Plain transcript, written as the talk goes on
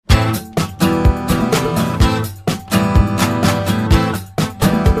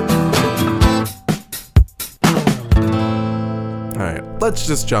let's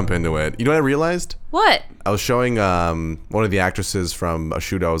just jump into it. You know what I realized? What? I was showing one of the actresses from a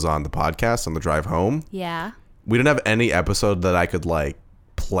shoot I was on the podcast on the drive home. Yeah. We didn't have any episode that I could like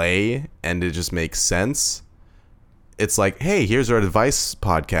play and it just makes sense. It's like, hey, here's our advice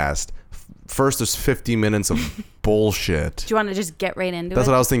podcast. First, there's 50 minutes of bullshit. Do you want to just get right into That's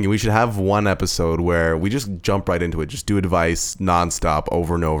it? what I was thinking. We should have one episode where we just jump right into it. Just do advice nonstop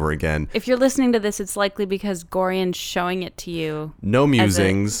over and over again. If you're listening to this, it's likely because Gorian's showing it to you. No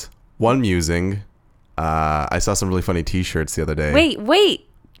musings. One musing. I saw some really funny t-shirts the other day. Wait.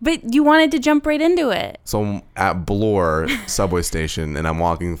 But you wanted to jump right into it. So I'm at Bloor subway station and I'm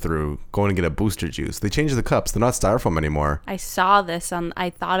walking through, going to get a Booster Juice. They changed the cups. They're not styrofoam anymore. I saw this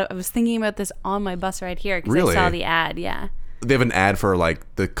I was thinking about this on my bus right here because Really? I saw the ad. Yeah. They have an ad for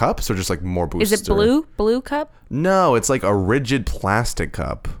like the cups or just like more Booster? Is it blue? Blue cup? No, it's like a rigid plastic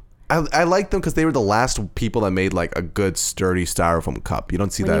cup. I like them because they were the last people that made like a good sturdy styrofoam cup. You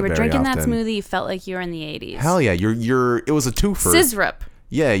don't see When that you were very drinking often. that smoothie, you felt like you were in the 80s. Hell yeah, it was a twofer. Sizzrup.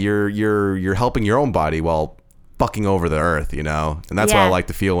 Yeah, you're helping your own body while fucking over the earth, you know? And that's what I Yeah. like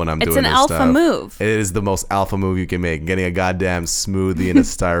to feel when I'm doing It's an this alpha stuff. move. It is the most alpha move you can make, getting a goddamn smoothie in a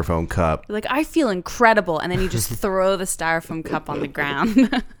styrofoam cup. You're like, I feel incredible. And then you just throw the styrofoam cup on the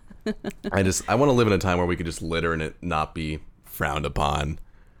ground. I want to live in a time where we could just litter and it not be frowned upon,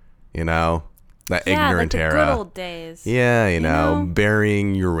 you know? That ignorant like the era. good old days. Yeah, you know, know?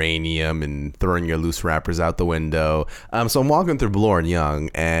 burying uranium and throwing your loose wrappers out the window. So I'm walking through Bloor and Young,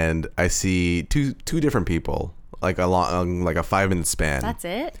 and I see two different people, like along like a 5-minute span, That's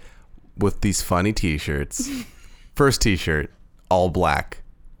it? with these funny T-shirts. First T-shirt, all black,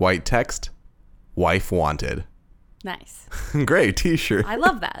 white text, "Wife wanted." Nice. Great T-shirt. I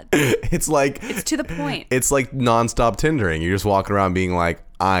love that. It's like It's to the point. it's like nonstop Tindering. You're just walking around being like,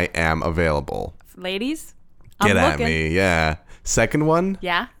 "I am available. Ladies, Get I'm at looking. me." Yeah. Second one.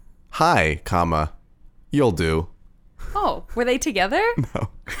 Yeah? Hi, comma, you'll do. Oh, were they together? No.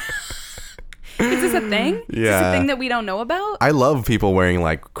 Is this a thing? Is this Yeah. a thing that we don't know about? I love people wearing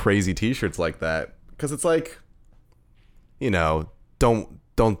like crazy T-shirts like that because it's like, you know,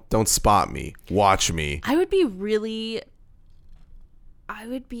 don't spot me, watch me. I would be really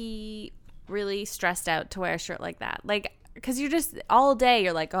stressed out to wear a shirt like that. Like, because you're just all day,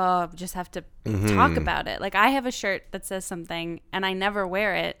 you're like, oh, just have to talk about it. Like, I have a shirt that says something and I never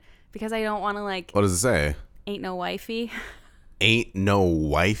wear it because I don't want to, like, What does it say? ain't no wifey. Ain't no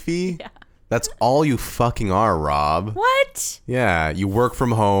wifey? Yeah. That's all you fucking are, Rob. What? Yeah, you work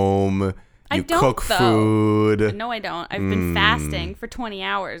from home. I You don't, cook though. food. No, I don't. I've been fasting for 20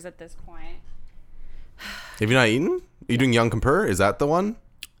 hours at this point. Have you not eaten? Are you doing Yom Kippur? Is that the one?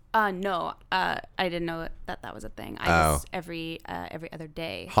 No. I didn't know that was a thing. I just every other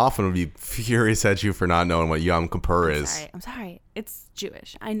day. Hoffman would be furious at you for not knowing what Yom Kippur is. I'm sorry. It's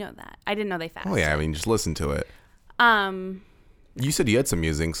Jewish. I know that. I didn't know they fasted. Oh yeah, I mean, just listen to it. Um, You said you had some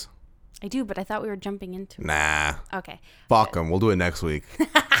musings. I do, but I thought we were jumping into it. Nah. Okay. Fuck them. We'll do it next week.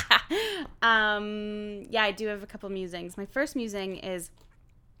 Yeah, I do have a couple musings. My first musing is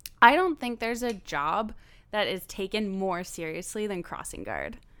I don't think there's a job that is taken more seriously than crossing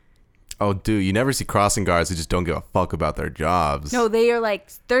guard. Oh, dude, you never see crossing guards who just don't give a fuck about their jobs. No, they are like,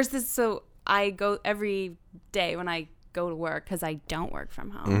 there's this, so I go every day when I go to work, because I don't work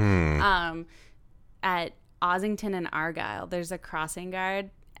from home, at Ossington and Argyle, there's a crossing guard,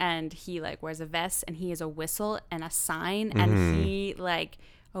 and he like wears a vest, and he has a whistle and a sign, and he like,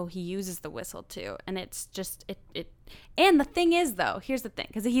 oh, he uses the whistle too, and it's just, and the thing is though, here's the thing,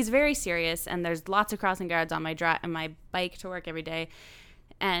 because he's very serious, and there's lots of crossing guards on my bike to work every day,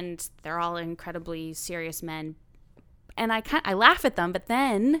 and they're all incredibly serious men. And I laugh at them, but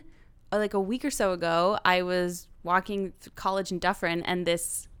then like a week or so ago, I was walking through college in Dufferin, and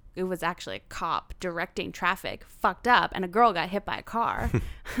it was actually a cop directing traffic, fucked up, and a girl got hit by a car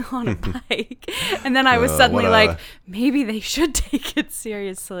on a bike. And then I was suddenly like, maybe they should take it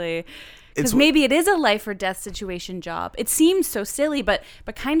seriously. Because maybe it is a life or death situation job. It seems so silly, but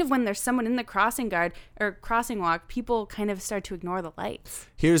kind of when there's someone in the crossing guard or crossing walk, people kind of start to ignore the lights.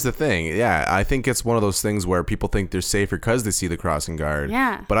 Here's the thing. Yeah, I think it's one of those things where people think they're safer because they see the crossing guard.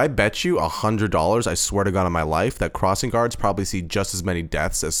 Yeah. But I bet you $100, I swear to God on my life, that crossing guards probably see just as many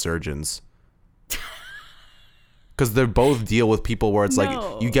deaths as surgeons. Because they both deal with people where it's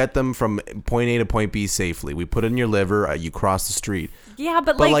like you get them from point A to point B safely. We put it in your liver, you cross the street. Yeah,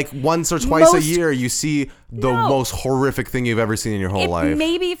 but like once or twice a year, you see the most horrific thing you've ever seen in your whole life.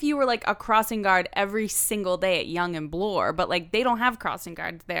 Maybe if you were like a crossing guard every single day at Young and Bloor, but like they don't have crossing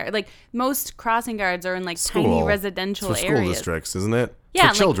guards there. Like most crossing guards are in like tiny residential it's for areas. school districts, isn't it? Yeah,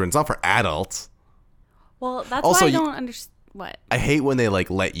 for children. It's not for adults. Well, that's Also, why I don't understand. What? I hate when they like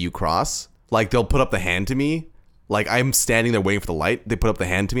let you cross. Like they'll put up the hand to me. Like I'm standing there waiting for the light. They put up the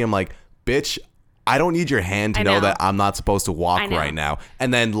hand to me. I'm like, bitch, I don't need your hand to know that I'm not supposed to walk right now.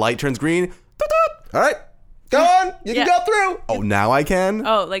 And then light turns green. All right, go on. You can go through. Oh, now I can?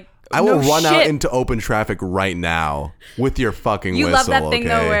 Oh, like, I will run out into open traffic right now with your fucking whistle. You love that thing,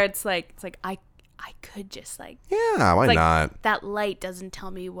 though, where it's like I could just like... Yeah, why not? That light doesn't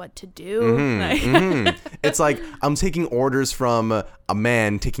tell me what to do. It's like I'm taking orders from a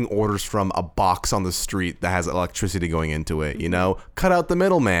man taking orders from a box on the street that has electricity going into it, you know? Cut out the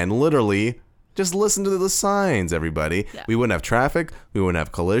middleman, literally. Just listen to the signs, everybody. Yeah. We wouldn't have traffic. We wouldn't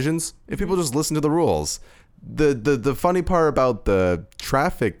have collisions if people just listen to the rules. The funny part about the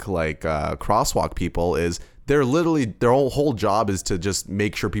traffic crosswalk people is they're literally their whole job is to just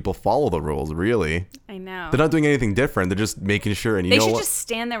make sure people follow the rules. Really, I know they're not doing anything different. They're just making sure. And they should just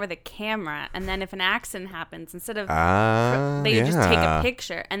stand there with a camera, and then if an accident happens, instead of they just take a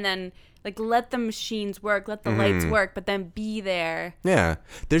picture and then like let the machines work, let the lights work, but then be there. Yeah,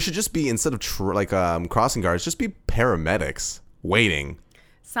 there should just be instead of crossing guards, just be paramedics waiting.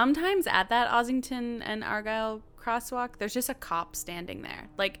 Sometimes at that Ossington and Argyle crosswalk, there's just a cop standing there,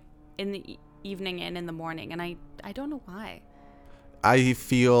 like in the evening and in the morning, and I don't know why. I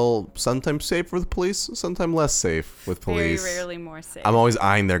feel sometimes safe with police, sometimes less safe with police. Very rarely more safe. I'm always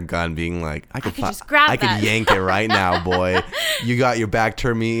eyeing their gun, being like, I could yank it right now, boy. You got your back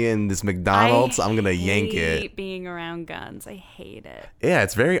turned me in this McDonald's. I'm gonna yank it. I hate being around guns. I hate it. Yeah,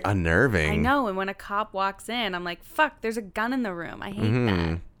 it's very unnerving. I know, and when a cop walks in, I'm like, fuck, there's a gun in the room. I hate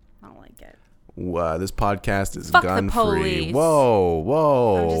that. I don't like it. This podcast is fuck gun the free. Police.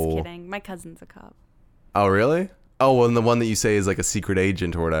 Whoa. I'm just kidding. My cousin's a cop. Oh, really? Oh, well, and the one that you say is like a secret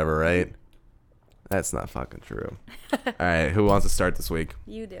agent or whatever, right? That's not fucking true. All right, who wants to start this week?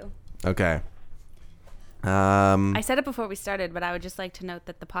 You do. Okay. I said it before we started, but I would just like to note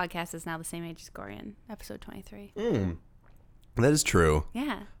that the podcast is now the same age as Gorian, episode 23. That is true.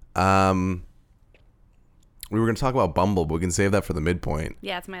 Yeah. We were going to talk about Bumble, but we can save that for the midpoint.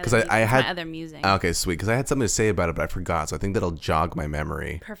 Yeah, it's my other, my other musing. Okay, sweet. Because I had something to say about it, but I forgot. So I think that'll jog my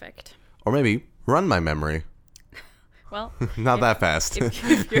memory. Perfect. Or maybe run my memory. Well, not that fast.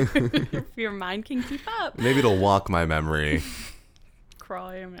 If your mind can keep up. Maybe it'll walk my memory.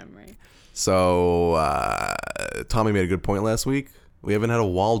 Crawl your memory. So, Tommy made a good point last week. We haven't had a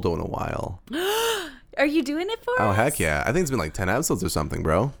Waldo in a while. Are you doing it for us? Oh, heck yeah. I think it's been like 10 episodes or something,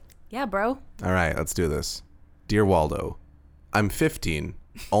 bro. Yeah, bro. All right, let's do this. Dear Waldo, I'm 15,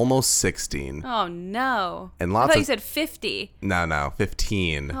 almost 16. Oh, no. And I thought you said 50. No,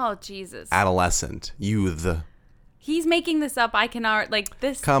 15. Oh, Jesus. Adolescent. Youth. He's making this up. I cannot, like,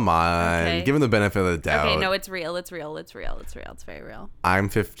 this. Come on. Okay. Give him the benefit of the doubt. Okay, no, it's real. It's real. It's real. It's real. It's very real. I'm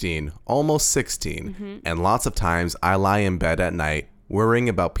 15, almost 16. And lots of times I lie in bed at night worrying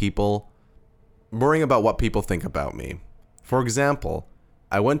about what people think about me. For example,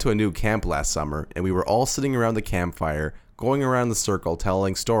 I went to a new camp last summer, and we were all sitting around the campfire, going around the circle,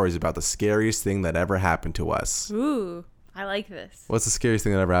 telling stories about the scariest thing that ever happened to us. Ooh, I like this. What's the scariest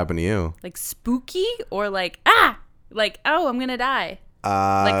thing that ever happened to you? Like spooky or like, like, oh, I'm going to die?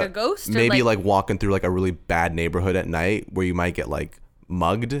 Like a ghost? Or maybe like walking through like a really bad neighborhood at night where you might get like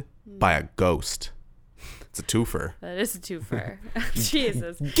mugged by a ghost. It's a twofer. That is a twofer.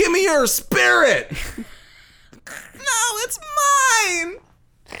 Jesus. Give me your spirit! No, it's mine!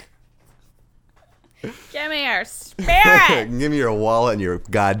 Give me your spirit. Give me your wallet and your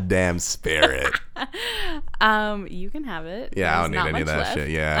goddamn spirit. You can have it. Yeah, I don't need any of that shit.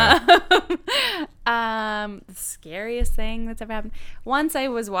 Yeah. The scariest thing that's ever happened. Once I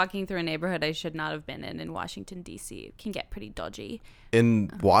was walking through a neighborhood I should not have been in Washington, D.C. It can get pretty dodgy. In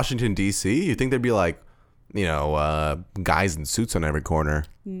Washington, D.C.? You think there'd be like, guys in suits on every corner?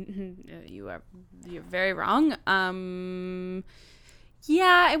 You're very wrong.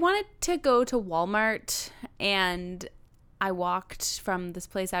 Yeah, I wanted to go to Walmart, and I walked from this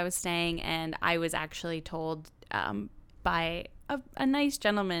place I was staying, and I was actually told by a nice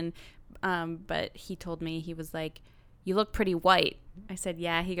gentleman, but he told me, he was like, you look pretty white. I said,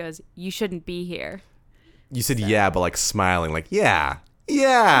 yeah. He goes, you shouldn't be here. You said, yeah, but like smiling, like, yeah.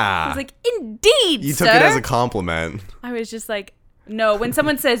 I was like, indeed, You took it as a compliment. I was just like, no. When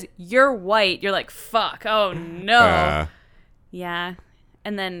someone says, you're white, you're like, fuck, oh no. Yeah.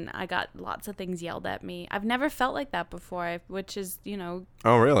 And then I got lots of things yelled at me. I've never felt like that before, which is,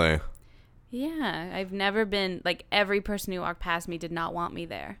 Oh, really? Yeah. I've never been, like, every person who walked past me did not want me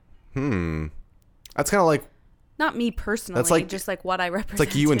there. That's kind of like... Not me personally, that's like, just like what I represent.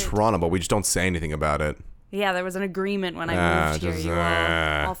 It's like you in Toronto, but we just don't say anything about it. Yeah, there was an agreement when I moved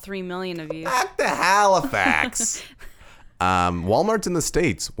here. All 3 million of you. Back to Halifax. Walmart's in the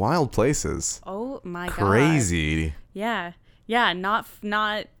States. Wild places. Oh my god. Crazy. Yeah. Yeah, not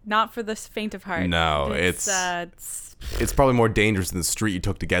for the faint of heart. No, it's probably more dangerous than the street you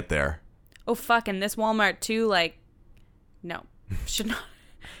took to get there. Oh fuck, and this Walmart too, like, no. Should not.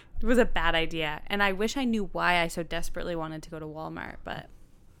 It was a bad idea. And I wish I knew why I so desperately wanted to go to Walmart, but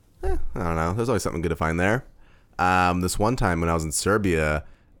I don't know. There's always something good to find there. This one time when I was in Serbia,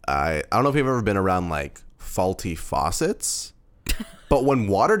 I don't know if you've ever been around like faulty faucets, but when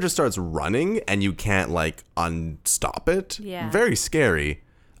water just starts running and you can't like unstop it, very scary.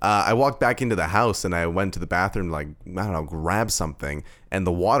 I walked back into the house and I went to the bathroom, like, I don't know, grab something, and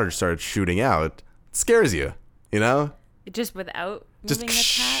the water started shooting out. It scares you, you know? Just without Just moving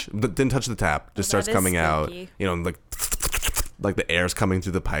the tap? didn't touch the tap. Just starts that is coming out. spooky. You know, like the air's coming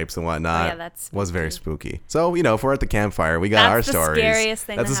through the pipes and whatnot. Oh, yeah, that's was very spooky. So, you know, if we're at the campfire, we got our stories. That's the scariest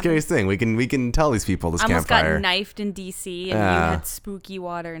thing. That's the scariest thing. We can tell these people this I almost campfire. got knifed in DC, and you had spooky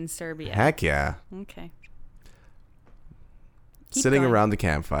water in Serbia. Heck yeah. Okay. Sitting going. around the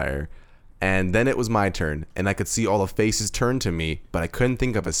campfire, and then it was my turn, and I could see all the faces turn to me, but I couldn't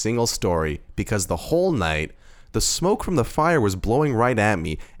think of a single story because the whole night the smoke from the fire was blowing right at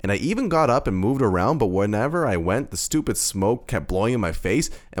me, and I even got up and moved around, but whenever I went, the stupid smoke kept blowing in my face,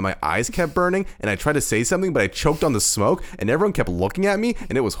 and my eyes kept burning, and I tried to say something, but I choked on the smoke, and everyone kept looking at me,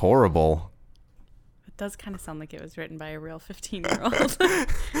 and it was horrible. It does kind of sound like it was written by a real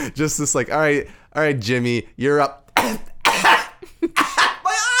 15-year-old. Just this like, all right, Jimmy, you're up.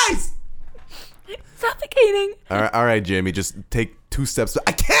 My eyes! Suffocating. All right, Jimmy, just take 2 steps.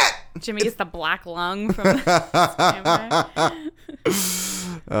 I can't! Jimmy gets the black lung from the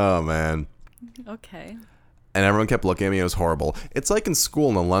Oh, man. Okay. And everyone kept looking at me. It was horrible. It's like in school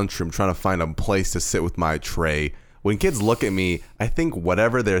in the lunchroom trying to find a place to sit with my tray. When kids look at me, I think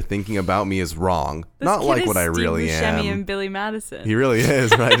whatever they're thinking about me is wrong. This Not kid like is what I Steve really Buscemi am. and Billy Madison. He really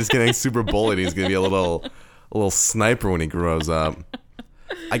is, right? Just getting super bullied. He's going to be a little sniper when he grows up.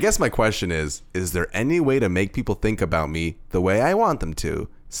 I guess my question is there any way to make people think about me the way I want them to?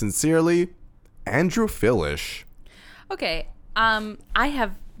 Sincerely, Andrew Philish. Okay. I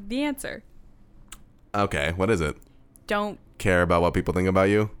have the answer. Okay, what is it? Don't. Care about what people think about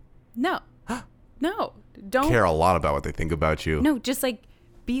you? No. No. Don't. Care a lot about what they think about you. No, just like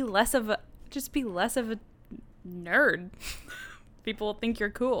be less of a nerd. People think you're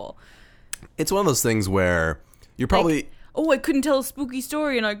cool. It's one of those things where you're probably... Like, oh, I couldn't tell a spooky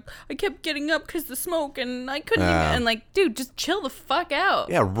story, and I kept getting up because the smoke, and I couldn't even... And like, dude, just chill the fuck out.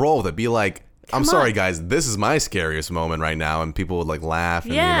 Yeah, roll with it. Be like, I'm Come sorry, on. guys. This is my scariest moment right now. And people would like laugh.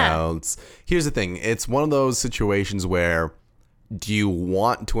 And, Yeah. you know, here's the thing. It's one of those situations where do you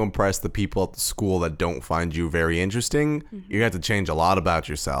want to impress the people at the school that don't find you very interesting? Mm-hmm. You have to change a lot about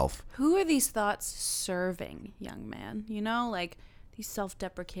yourself. Who are these thoughts serving, young man? You know, like these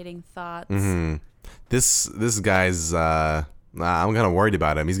self-deprecating thoughts. Mm-hmm. This guy's... I'm kind of worried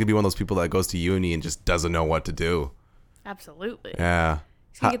about him. He's going to be one of those people that goes to uni and just doesn't know what to do. Absolutely. Yeah.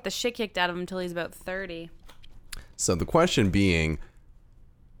 He's going to get the shit kicked out of him until he's about 30. So the question being,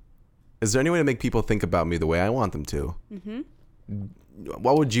 is there any way to make people think about me the way I want them to? Mm-hmm.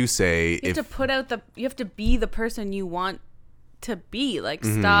 What would you say You have to be the person you want to be. Like,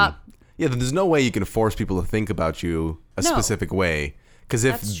 stop. Yeah, there's no way you can force people to think about you a No. specific way. Because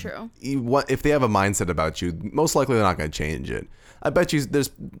if That's true. If they have a mindset about you, most likely they're not going to change it. I bet you there's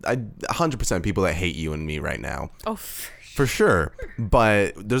 100% people that hate you and me right now. Oh, For sure.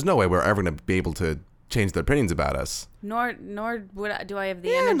 But there's no way we're ever going to be able to change their opinions about us. nor do I have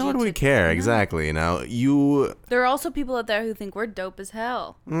the energy. Nor do we to- care. No. Exactly. You know, There are also people out there who think we're dope as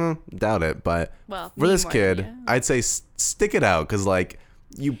hell. doubt it. But Well, for me this more kid, than you. I'd say stick it out. Because, like,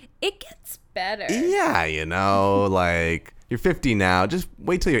 you... It gets better. Yeah, you know, like... You're 50 now. Just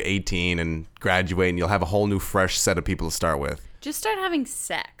wait till you're 18 and graduate, and you'll have a whole new, fresh set of people to start with. Just start having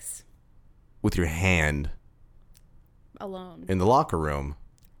sex With your hand alone in the locker room.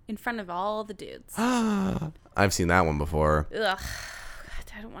 in front of all the dudes. I've seen that one before. Ugh.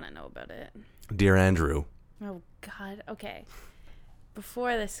 God, I don't want to know about it. Dear Andrew. Oh, God. Okay.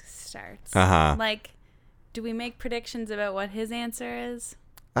 Before this starts, Uh-huh. like, do we make predictions about what his answer is?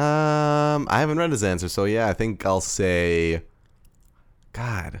 I haven't read his answer, so yeah, I think I'll say...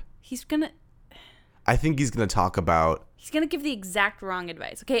 God. He's gonna I think he's going to talk about... give the exact wrong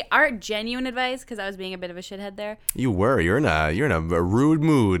advice. Okay, our genuine advice, because I was being a bit of a shithead there. You're in a rude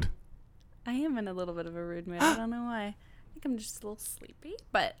mood. I am in a little bit of a rude mood. I don't know why. I think I'm just a little sleepy.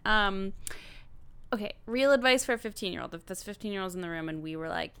 But okay, real advice for a 15-year-old. If this 15-year-old's in the room and we were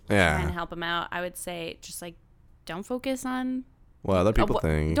like trying to help him out, I would say just like don't focus on Well, other people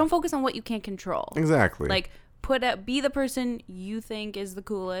think. Don't focus on what you can't control. Exactly. Like be the person you think is the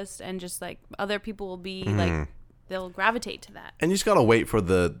coolest, and just like other people will be like, they'll gravitate to that. And you just gotta wait for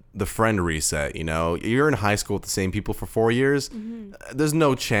the friend reset. You know, you're in high school with the same people for 4 years. There's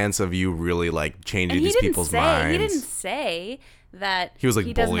no chance of you really like changing these people's minds. He didn't say that he was like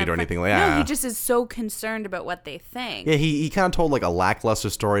doesn't bullied have or fun. anything like No, that. he just is so concerned about what they think. Yeah, he kind of told like a lackluster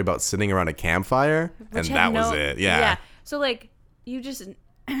story about sitting around a campfire, and that was it. Yeah. So like you just,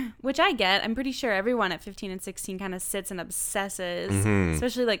 which I get. I'm pretty sure everyone at 15 and 16 kind of sits and obsesses,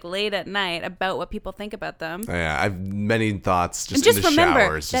 especially like late at night, about what people think about them. Yeah, I've many thoughts just, And just in the remember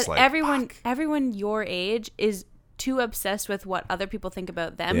showers. that Just like, everyone your age is too obsessed with what other people think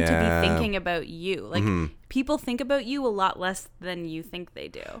about them to Yeah. be thinking about you. Like people think about you a lot less than you think they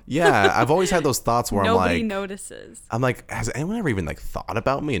do. Yeah, I've always had those thoughts where Nobody I'm like, notices. has anyone ever even like thought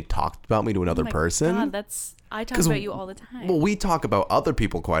about me and talked about me to another Oh my person? God, I talk about you all the time. Well, we talk about other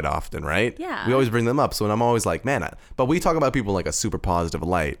people quite often, right? Yeah. We always bring them up. So I'm always like, man, but we talk about people in like a super positive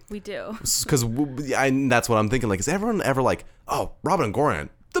light. We do. Because that's what I'm thinking. Like, is everyone ever like, oh, Robin and Goran,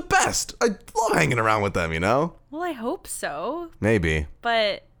 the best. I love hanging around with them, you know? Well, I hope so, Maybe.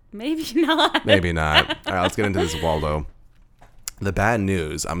 but maybe not. Maybe not. All right, let's get into this, Waldo. The bad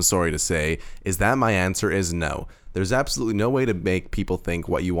news, I'm sorry to say, is that my answer is no. There's absolutely no way to make people think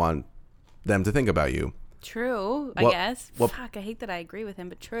what you want them to think about you. True, I Well- guess. well- Fuck, I hate that I agree with him,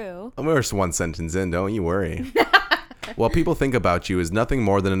 but true. We're just one sentence in, don't you worry. What people think about you is nothing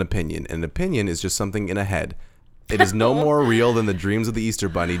more than an opinion. An opinion is just something in a head. It is no more real than the dreams of the Easter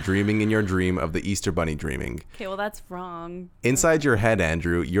Bunny dreaming in your dream of the Easter Bunny dreaming. Okay, well, that's wrong. Inside your head,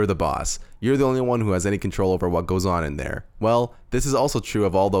 Andrew, you're the boss. You're the only one who has any control over what goes on in there. Well, this is also true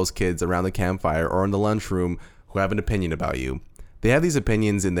of all those kids around the campfire or in the lunchroom who have an opinion about you. They have these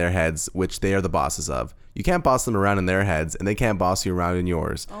opinions in their heads, which they are the bosses of. You can't boss them around in their heads, and they can't boss you around in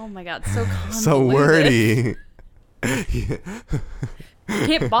yours. Oh my God, so convoluted. So wordy. You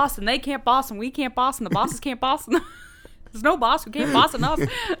can't boss them, they can't boss them, we can't boss them, the bosses can't boss them. There's no boss who can't boss enough.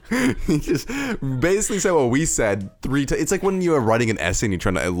 He just basically said what we said 3 times. It's like when you are writing an essay and you're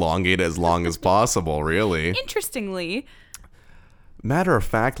trying to elongate it as long as possible, really. Interestingly. Matter of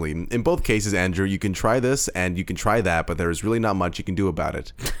factly, in both cases, Andrew, you can try this and you can try that, but there is really not much you can do about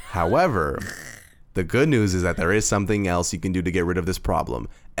it. However, the good news is that there is something else you can do to get rid of this problem.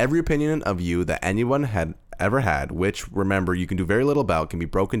 Every opinion of you that anyone had ever had, which, remember, you can do very little about, can be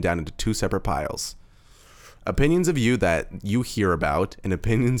broken down into 2 separate piles. Opinions of you that you hear about and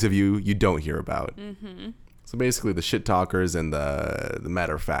opinions of you don't hear about. So basically the shit talkers and the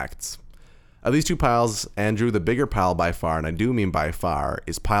matter of facts. Of these 2 piles, Andrew, the bigger pile by far, and I do mean by far,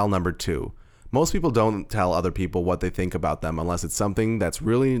 is pile number 2. Most people don't tell other people what they think about them unless it's something that's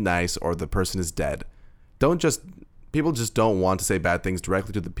really nice or the person is dead. People just don't want to say bad things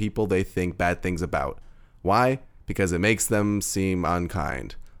directly to the people they think bad things about. Why? Because it makes them seem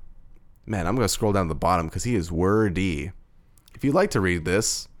unkind. Man, I'm going to scroll down to the bottom because he is wordy. If you'd like to read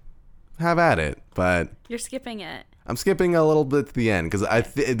this, have at it, but You're skipping it. I'm skipping a little bit to the end because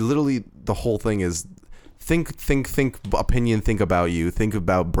literally the whole thing is think, opinion, think about you, think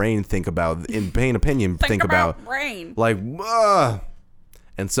about brain, think about in pain, opinion, think about brain. like,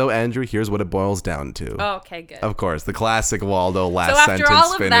 and so Andrew, here's what it boils down to. Oh, okay, good. Of course, the classic Waldo last So after sentence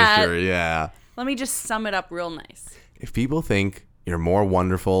all of finisher. that- Yeah. Let me just sum it up real nice. If people think you're more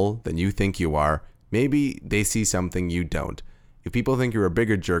wonderful than you think you are, maybe they see something you don't. If people think you're a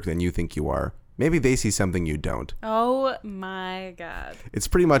bigger jerk than you think you are, maybe they see something you don't. Oh my God. It's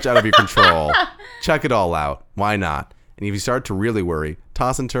pretty much out of your control. Check it all out. Why not? And if you start to really worry,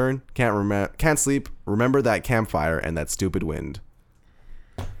 toss and turn, can't sleep, remember that campfire and that stupid wind.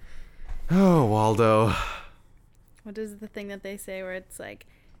 Oh, Waldo. What is the thing that they say where it's like,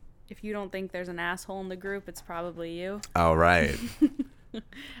 if you don't think there's an asshole in the group, it's probably you? All right.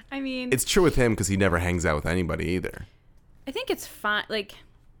 I mean, It's true with him because he never hangs out with anybody either. I think it's fine. Like,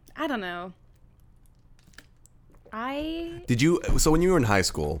 I don't know. So when you were in high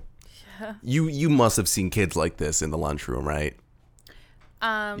school, you must have seen kids like this in the lunchroom, right?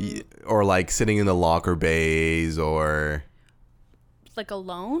 Or like sitting in the locker bays or... Like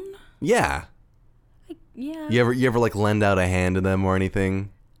alone? Yeah. Yeah. You ever like lend out a hand to them or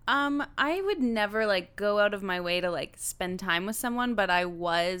anything? I would never like go out of my way to like spend time with someone, but I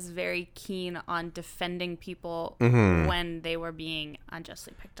was very keen on defending people when they were being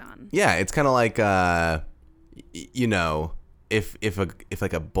unjustly picked on. Yeah, it's kind of like you know, if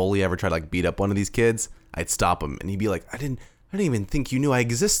like a bully ever tried to like beat up one of these kids, I'd stop him and he'd be like, I didn't even think you knew I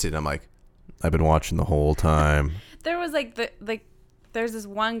existed. I'm like, I've been watching the whole time. There was there's this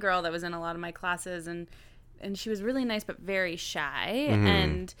one girl that was in a lot of my classes and she was really nice but very shy,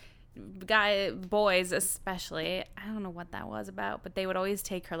 and boys especially, I don't know what that was about, but they would always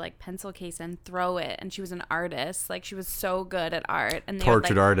take her like pencil case and throw it, and she was an artist, like she was so good at art, and they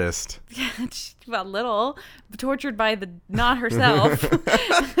Tortured would, like, artist. well, little tortured by the not herself.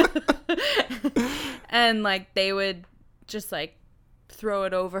 And like they would just like throw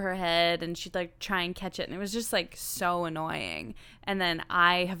it over her head, and she'd like try and catch it, and it was just like so annoying. And then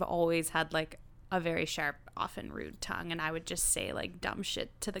I have always had like a very sharp, often rude tongue, and I would just say like dumb shit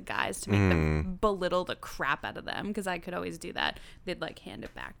to the guys to make them belittle the crap out of them, because I could always do that. They'd like hand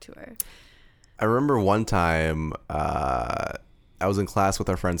it back to her. I remember one time I was in class with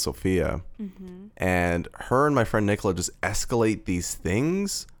our friend Sophia, and her and my friend Nicola just escalate these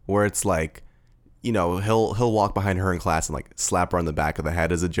things where it's like, you know, he'll walk behind her in class and like slap her on the back of the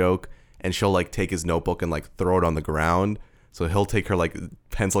head as a joke, and she'll like take his notebook and like throw it on the ground. So he'll take her like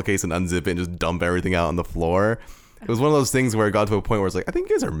pencil case and unzip it and just dump everything out on the floor. It was one of those things where it got to a point where it's like, I think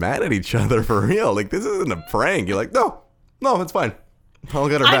you guys are mad at each other for real. Like, this isn't a prank. You're like, no, it's fine. I'll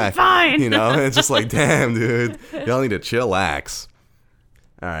get her back. Fine. You know, it's just like, damn, dude, y'all need to chillax.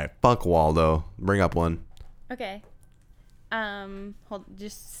 All right, fuck Waldo. Bring up one. Okay.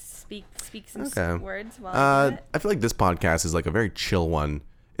 Just speak some words while I do it. I feel like this podcast is like a very chill one.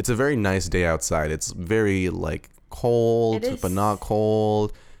 It's a very nice day outside. It's very like cold, but not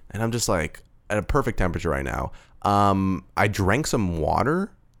cold, and I'm just like at a perfect temperature right now. I drank some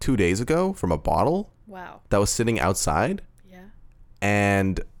water 2 days ago from a bottle. Wow. That was sitting outside. Yeah.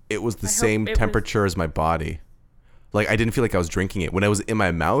 And it was the same temperature as my body. Like, I didn't feel like I was drinking it. When it was in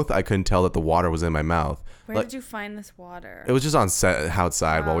my mouth, I couldn't tell that the water was in my mouth. Where did you find this water? It was just on set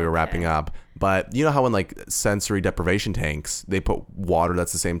outside while we were wrapping up. But you know how in like sensory deprivation tanks, they put water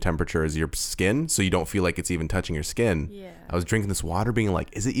that's the same temperature as your skin, so you don't feel like it's even touching your skin? Yeah. I was drinking this water being like,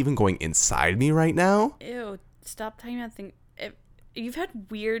 is it even going inside me right now? Ew, stop talking about things. You've had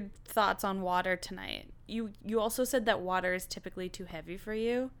weird thoughts on water tonight. You also said that water is typically too heavy for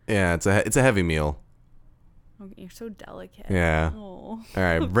you. Yeah, it's a heavy meal. Oh, you're so delicate. Yeah. Oh. All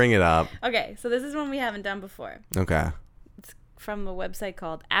right, bring it up. Okay, so this is one we haven't done before. Okay. It's from a website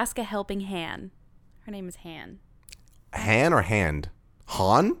called Ask a Helping Han. Her name is Han. Han or hand?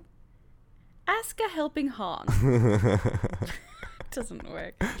 Han? Ask a Helping Han. Doesn't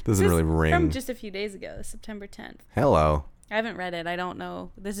work. Doesn't really ring. From just a few days ago, September 10th. Hello. I haven't read it. I don't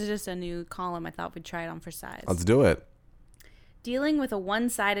know. This is just a new column. I thought we'd try it on for size. Let's do it. Dealing with a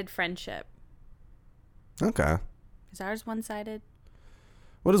one-sided friendship. Okay. Is ours one-sided?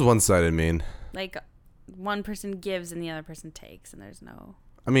 What does one-sided mean? Like one person gives and the other person takes, and there's no...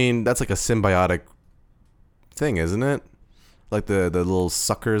 I mean, that's like a symbiotic thing, isn't it? Like the little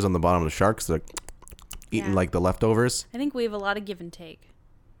suckers on the bottom of the sharks, they're eating like the leftovers. I think we have a lot of give and take.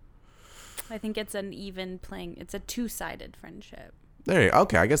 I think it's an even playing. It's a two-sided friendship.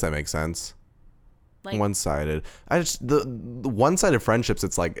 Okay, I guess that makes sense. Like one-sided. The one-sided friendships.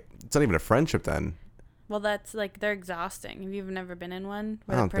 It's like it's not even a friendship then. Well, that's like they're exhausting. Have you never been in one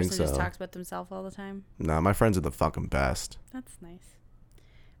where the person just talks about themselves all the time? No, my friends are the fucking best. That's nice.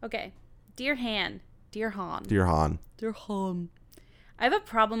 Okay, dear Han, dear Han, dear Han, dear Han. I have a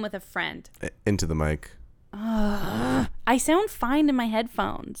problem with a friend. Into the mic. I sound fine in my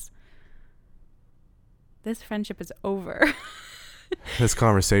headphones. This friendship is over. This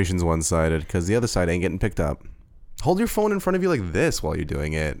conversation's one-sided because the other side ain't getting picked up. Hold your phone in front of you like this while you're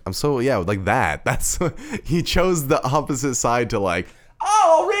doing it. Like that. That's he chose the opposite side to like,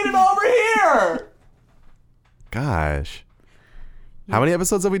 I'll read it over here. Gosh. Yeah. How many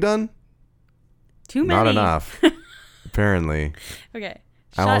episodes have we done? Too many. Not enough. Apparently. Okay.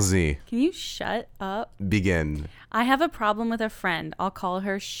 LZ. Can you shut up? Begin. I have a problem with a friend. I'll call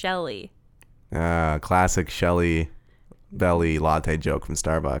her Shelly. Classic Shelly belly latte joke from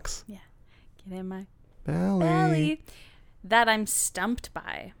Starbucks. Yeah. Get in my belly. That I'm stumped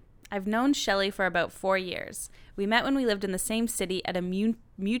by. I've known Shelly for about 4 years. We met when we lived in the same city at a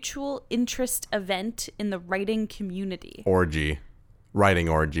mutual interest event in the writing community. Writing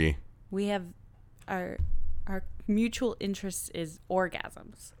orgy. We have our mutual interest is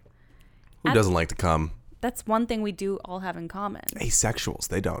orgasms. Who doesn't like to come? That's one thing we do all have in common. Asexuals,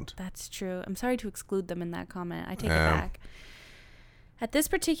 they don't. That's true. I'm sorry to exclude them in that comment. I take it back. At this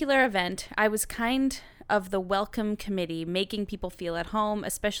particular event, I was kind of the welcome committee, making people feel at home,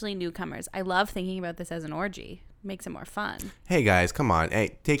 especially newcomers. I love thinking about this as an orgy. Makes it more fun. Hey guys, come on.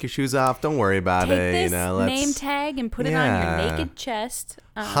 Hey, take your shoes off. Don't worry about it. Take this name tag and put it on your naked chest.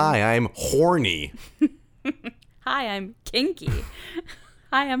 Hi, I'm horny. Hi, I'm kinky.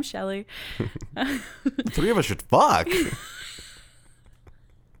 Hi, I'm Shelly. Three of us should fuck.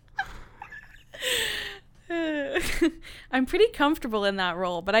 I'm pretty comfortable in that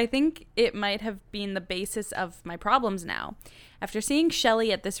role, but I think it might have been the basis of my problems now. After seeing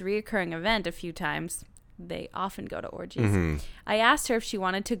Shelley at this reoccurring event a few times, they often go to orgies, I asked her if she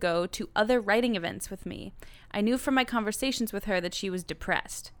wanted to go to other writing events with me. I knew from my conversations with her that she was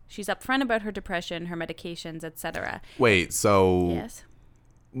depressed. She's upfront about her depression, her medications, etc. Wait, so Yes.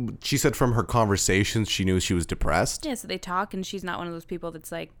 she said from her conversations she knew she was depressed? Yeah, so they talk, and she's not one of those people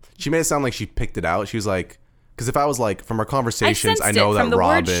that's like... She made it sound like she picked it out. She was like, because if I was like, from our conversations, I sensed know it that from the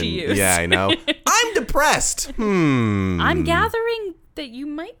words Robin. she used. Yeah, I know. I'm depressed. I'm gathering that you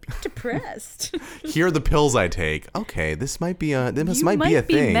might be depressed. Here are the pills I take. Okay, this might be a You might be a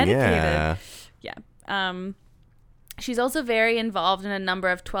thing. medicated. Yeah. Yeah. She's also very involved in a number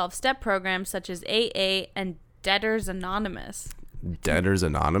of 12-step programs such as AA and Debtors Anonymous. Debtors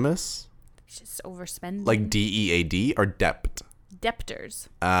Anonymous? She's overspending. Like DEAD or debt? Debtors.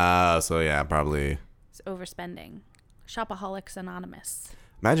 So yeah, probably. It's overspending. Shopaholics Anonymous.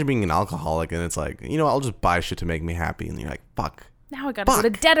 Imagine being an alcoholic and it's like, you know, I'll just buy shit to make me happy, and you're like, fuck. Now I gotta go to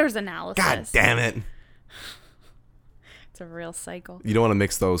debtors analysis. God damn it. It's a real cycle. You don't want to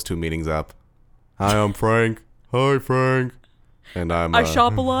mix those two meetings up. Hi, I'm Frank. Hi, Frank. And I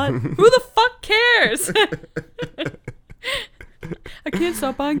shop a lot. Who the fuck cares? I can't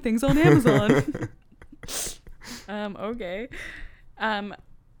stop buying things on Amazon. Okay.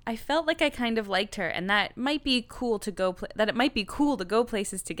 I felt like I kind of liked her, and that might be cool to go. That it might be cool to go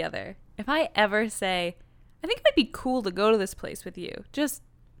places together. If I ever say, I think it might be cool to go to this place with you. Just.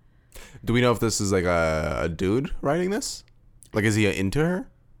 Do we know if this is like a dude writing this? Like, is he into her?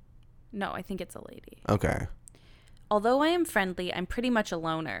 No, I think it's a lady. Okay. Although I am friendly, I'm pretty much a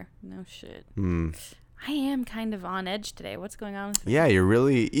loner. No shit. I am kind of on edge today. What's going on with me? Yeah, you're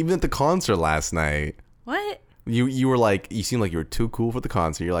really, even at the concert last night, What? you were like, you seemed like you were too cool for the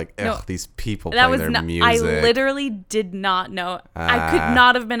concert. You're like, ugh, No, these people That playing was their not, music. I literally did not know. I could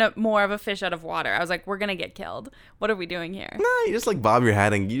not have been more of a fish out of water. I was like, we're going to get killed. What are we doing here? Nah, you just like bob your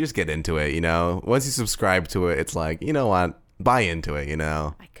head and you just get into it, you know? Once you subscribe to it, it's like, you know what? Buy into it, you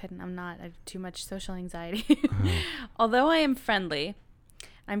know? I couldn't. I'm not. I have too much social anxiety. Although I am friendly,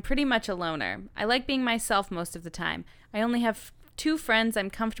 I'm pretty much a loner. I like being myself most of the time. I only have 2 friends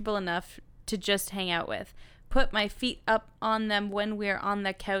I'm comfortable enough to just hang out with. Put my feet up on them when we're on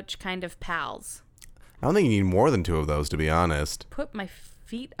the couch kind of pals. I don't think you need more than 2 of those, to be honest. Put my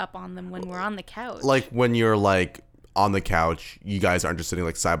feet up on them when we're on the couch. Like when you're like on the couch, you guys aren't just sitting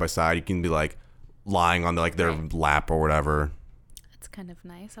like side by side. You can be like lying on like their lap or whatever. That's kind of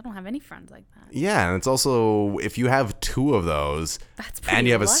nice. I don't have any friends like that. Yeah, and it's also, if you have 2 of those That's pretty and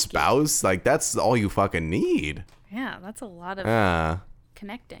you have a lucky. spouse, like that's all you fucking need. Yeah, that's a lot of Yeah.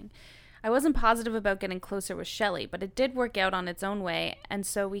 connecting. I wasn't positive about getting closer with Shelley, but it did work out on its own way, and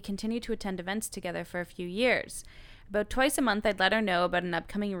so we continued to attend events together for a few years. About twice a month, I'd let her know about an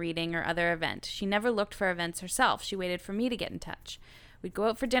upcoming reading or other event. She never looked for events herself. She waited for me to get in touch. We'd go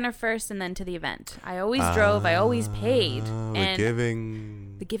out for dinner first and then to the event. I always drove. I always paid. The And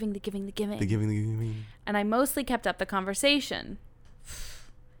giving. the giving. The giving. And I mostly kept up the conversation.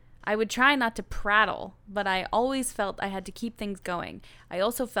 I would try not to prattle, but I always felt I had to keep things going. I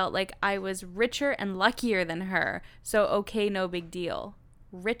also felt like I was richer and luckier than her, so okay, no big deal.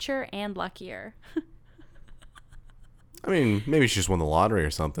 Richer and luckier. I mean, maybe she just won the lottery or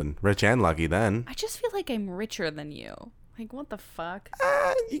something. Rich and lucky then. I just feel like I'm richer than you. Like, what the fuck?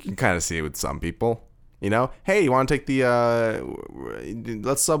 You can kind of see it with some people. You know? Hey, you want to take the,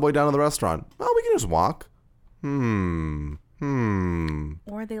 let's Subway down to the restaurant. Well, we can just walk.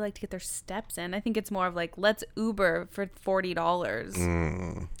 Or they like to get their steps in. I think it's more of like, let's Uber for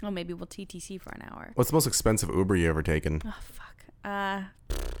 $40. Oh, maybe we'll TTC for an hour. What's the most expensive Uber you ever taken? Oh, fuck.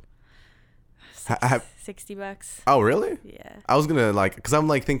 $60. Oh, really? Yeah. I was gonna like, cause I'm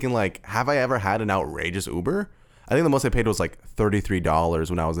like thinking like, have I ever had an outrageous Uber? I think the most I paid was like $33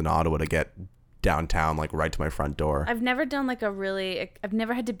 when I was in Ottawa to get downtown, like right to my front door. I've never done like I've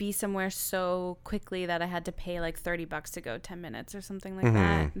never had to be somewhere so quickly that I had to pay like $30 to go 10 minutes or something like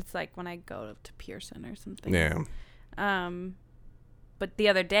that. It's like when I go to Pearson or something. Yeah. But the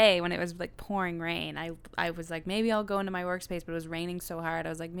other day when it was like pouring rain, I was like, maybe I'll go into my workspace, but it was raining so hard. I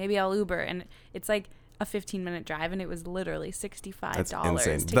was like, maybe I'll Uber. And it's like a 15-minute drive, and it was literally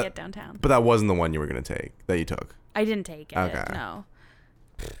 $65 to get downtown. But that wasn't the one you were going to take, that you took. I didn't take it. Okay. No.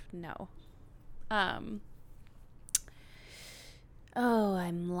 No. Oh,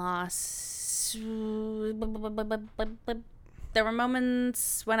 I'm lost. There were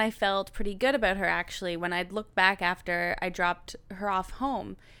moments when I felt pretty good about her, actually, when I'd look back after I dropped her off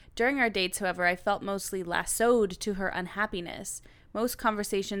home. During our dates, however, I felt mostly lassoed to her unhappiness. Most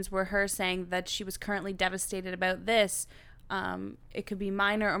conversations were her saying that she was currently devastated about this. It could be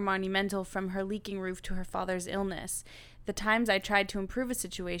minor or monumental, from her leaking roof to her father's illness. The times I tried to improve a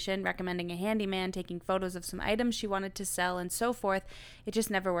situation, recommending a handyman, taking photos of some items she wanted to sell, and so forth, it just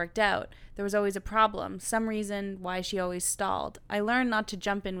never worked out. There was always a problem, some reason why she always stalled. I learned not to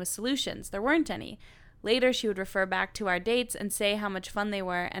jump in with solutions. There weren't any. Later, she would refer back to our dates and say how much fun they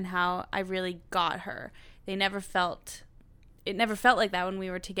were and how I really got her. It never felt like that when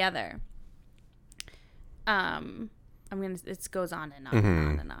we were together. It goes on and on and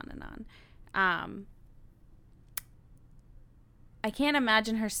on and on and on. I can't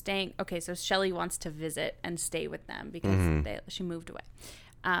imagine her staying. Okay, so Shelley wants to visit and stay with them because she moved away.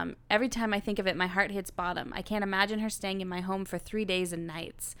 Every time I think of it, my heart hits bottom. I can't imagine her staying in my home for 3 days and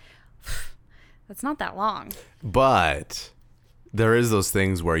nights. That's not that long. But there is those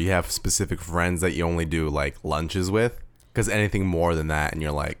things where you have specific friends that you only do like lunches with, because anything more than that, and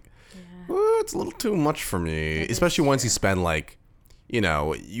you're like, it's a little too much for me. Especially once you spend like,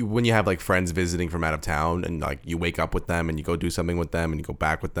 when you have like friends visiting from out of town, and like you wake up with them and you go do something with them and you go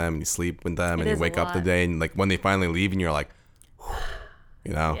back with them and you sleep with them and you wake up the day, and like when they finally leave and you're like,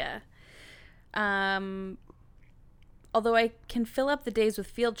 Yeah. Although I can fill up the days with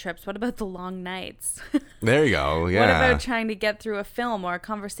field trips, what about the long nights? There you go. Yeah. What about trying to get through a film or a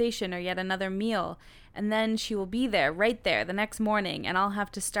conversation or yet another meal? And then she will be there, right there, the next morning, and I'll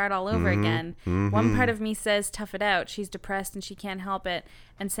have to start all over again. One part of me says, tough it out. She's depressed and she can't help it.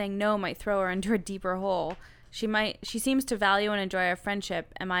 And saying no might throw her into a deeper hole. She seems to value and enjoy our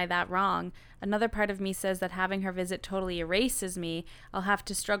friendship. Am I that wrong? Another part of me says that having her visit totally erases me. I'll have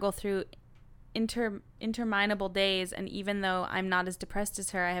to struggle through interminable days, and even though I'm not as depressed as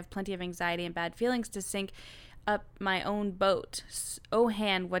her, I have plenty of anxiety and bad feelings to sink up my own boat. Oh,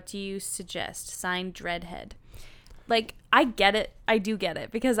 Han, what do you suggest? Signed, Dreadhead. Like, I get it. I do get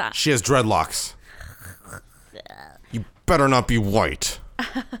it, because she has dreadlocks. You better not be white.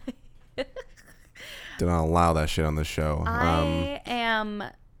 Did not allow that shit on the show. I am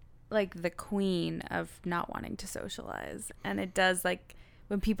like the queen of not wanting to socialize, and it does, like,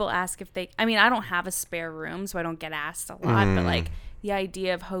 when people ask if I don't have a spare room, so I don't get asked a lot, but like the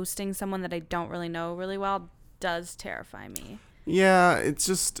idea of hosting someone that I don't really know really well does terrify me. Yeah, it's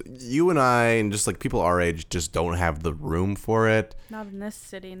just you and I and just like people our age just don't have the room for it. Not in this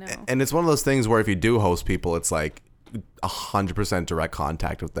city, no. And it's one of those things where if you do host people, it's like 100% direct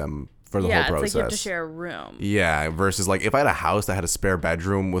contact with them for the whole process. Yeah, it's like you have to share a room. Yeah, versus like if I had a house that had a spare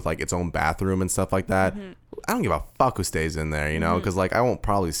bedroom with like its own bathroom and stuff like that, I don't give a fuck who stays in there, because like I won't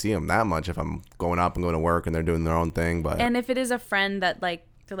probably see them that much if I'm going up and going to work and they're doing their own thing. And if it is a friend that like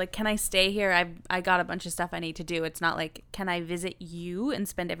they're like, can I stay here? I got a bunch of stuff I need to do. It's not like, can I visit you and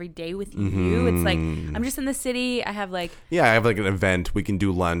spend every day with you? It's like, I'm just in the city. I have like I have like an event. We can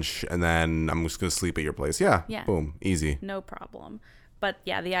do lunch and then I'm just gonna sleep at your place. Yeah. Boom, easy. No problem. But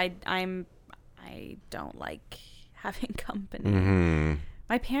yeah, I don't like having company.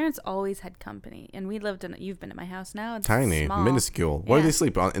 My parents always had company, and we lived in. You've been at my house now. It's tiny, small. minuscule. Where do they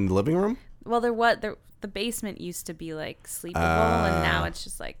sleep? In the living room? Well, the basement used to be like sleepable, and now it's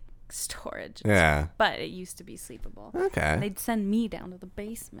just like storage. Yeah, but it used to be sleepable. Okay. And they'd send me down to the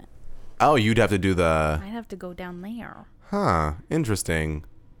basement. Oh, you'd have to do the. I'd have to go down there. Huh. Interesting.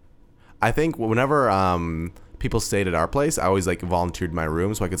 I think whenever people stayed at our place, I always like volunteered my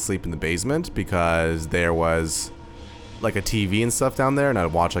room so I could sleep in the basement because there was like a TV and stuff down there, and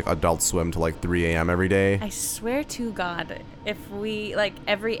I'd watch like Adult Swim till like 3 a.m. every day. I swear to God, if we like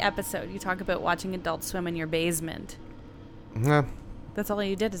every episode you talk about watching Adult Swim in your basement. Yeah. That's all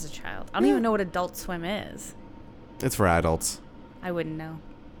you did as a child. I don't even know what Adult Swim is. It's for adults. I wouldn't know.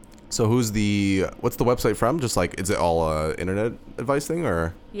 So what's the website from? Just like, is it all internet advice thing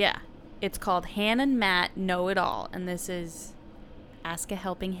or? Yeah. It's called Han and Matt Know It All, and this is Ask a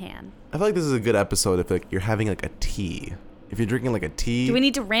Helping Han. I feel like this is a good episode if like you're having like a tea. If you're drinking like a tea. Do we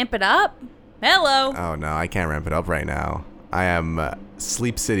need to ramp it up? Hello. Oh no, I can't ramp it up right now. I am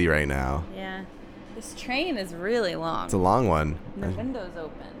Sleep City right now. Yeah. This train is really long. It's a long one. And the window's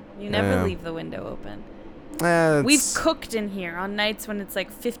open. You never leave the window open. We've cooked in here on nights when it's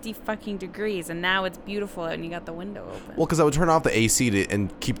like 50 fucking degrees, and now it's beautiful out and you got the window open. Well, because I would turn off the AC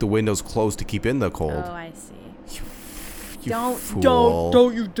and keep the windows closed to keep in the cold. Oh, I see.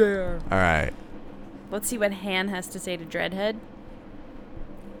 Don't you dare. All right. Let's see what Han has to say to Dreadhead.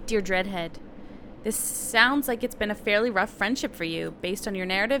 Dear Dreadhead, this sounds like it's been a fairly rough friendship for you. Based on your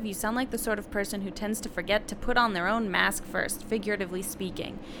narrative, you sound like the sort of person who tends to forget to put on their own mask first, figuratively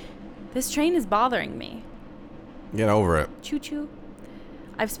speaking. This train is bothering me. Get over it. Choo-choo.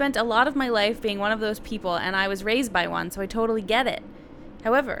 I've spent a lot of my life being one of those people, and I was raised by one, so I totally get it.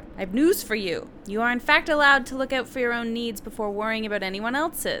 However, I have news for you. You are in fact allowed to look out for your own needs before worrying about anyone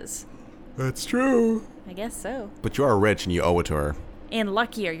else's. That's true. I guess so. But you are rich and you owe it to her. And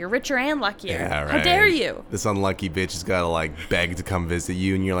luckier. You're richer and luckier. Yeah, right. How dare you? This unlucky bitch has got to like beg to come visit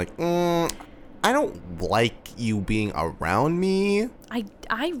you, and you're like, I don't like you being around me.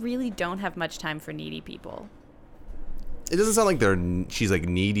 I really don't have much time for needy people. It doesn't sound like she's like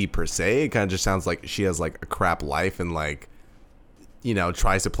needy per se. It kind of just sounds like she has like a crap life and like, you know,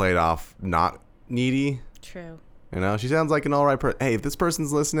 tries to play it off not needy. True. You know, she sounds like an all right person. Hey, if this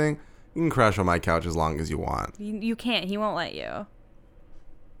person's listening, you can crash on my couch as long as you want. You can't. He won't let you.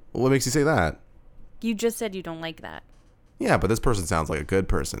 What makes you say that? You just said you don't like that. Yeah, but this person sounds like a good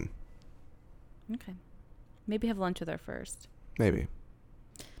person. Okay. Maybe have lunch with her first. Maybe.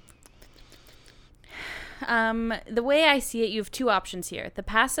 The way I see it, you have two options here. The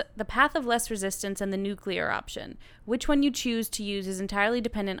path of less resistance and the nuclear option. Which one you choose to use is entirely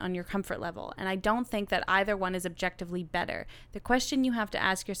dependent on your comfort level, and I don't think that either one is objectively better. The question you have to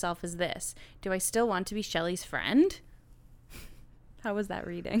ask yourself is this: do I still want to be Shelley's friend? How was that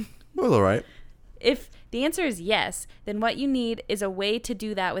reading? Well, all right. If the answer is yes, then what you need is a way to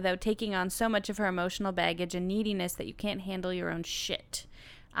do that without taking on so much of her emotional baggage and neediness that you can't handle your own shit.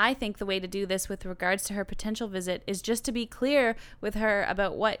 I think the way to do this with regards to her potential visit is just to be clear with her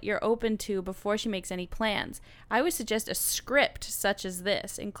about what you're open to before she makes any plans. I would suggest a script such as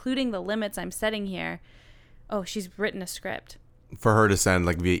this, including the limits I'm setting here. Oh, she's written a script. For her to send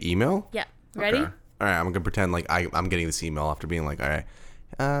like via email? Yeah. Ready? Okay. All right, I'm going to pretend like I'm getting this email after being like, all right,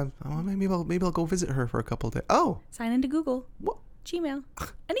 maybe I'll go visit her for a couple of days. Oh. Sign into Google. What? Gmail.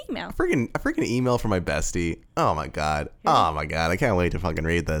 An email. A freaking email from my bestie. Oh my god. Oh my god. I can't wait to fucking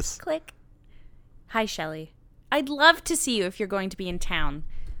read this. Click. Hi, Shelley. I'd love to see you if you're going to be in town.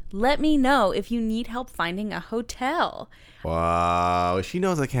 Let me know if you need help finding a hotel. Wow. She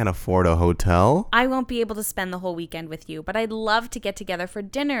knows I can't afford a hotel. I won't be able to spend the whole weekend with you, but I'd love to get together for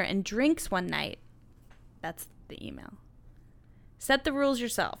dinner and drinks one night. That's the email. Set the rules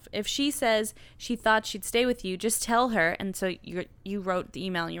yourself. If she says she thought she'd stay with you, just tell her. And so you wrote the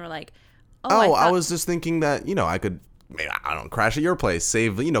email and you were like, I was just thinking that, you know, I could, I don't know, crash at your place,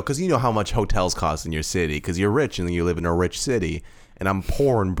 save, you know, because you know how much hotels cost in your city because you're rich and you live in a rich city. And I'm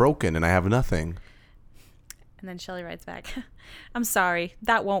poor and broken and I have nothing. And then Shelley writes back, I'm sorry,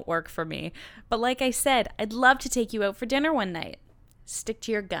 that won't work for me. But like I said, I'd love to take you out for dinner one night. Stick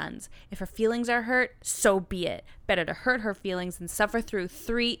to your guns. If her feelings are hurt, so be it. Better to hurt her feelings than suffer through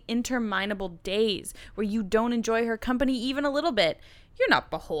 3 interminable days where you don't enjoy her company even a little bit. You're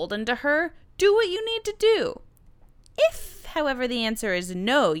not beholden to her. Do what you need to do. If, however, the answer is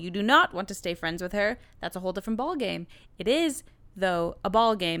no, you do not want to stay friends with her, that's a whole different ballgame. It is, though, a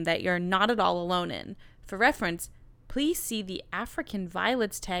ballgame that you're not at all alone in. For reference, please see the African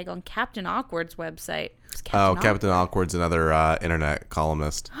Violets tag on Captain Awkward's website. Captain Awkward's another internet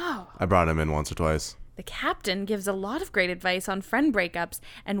columnist. Oh. I brought him in once or twice. The captain gives a lot of great advice on friend breakups,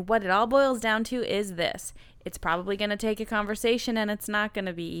 and what it all boils down to is this. It's probably going to take a conversation, and it's not going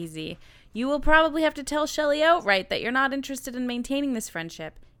to be easy. You will probably have to tell Shelley outright that you're not interested in maintaining this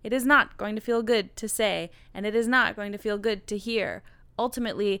friendship. It is not going to feel good to say, and it is not going to feel good to hear.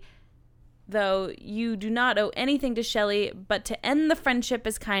 Ultimately, though, you do not owe anything to Shelley, but to end the friendship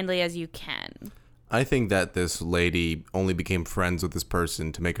as kindly as you can. I think that this lady only became friends with this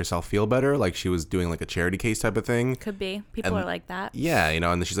person to make herself feel better, like she was doing like a charity case type of thing. Could be. People are like that. Yeah, you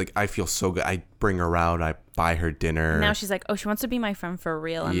know, and then she's like, I feel so good. I bring her out, I buy her dinner. And now she's like, oh, she wants to be my friend for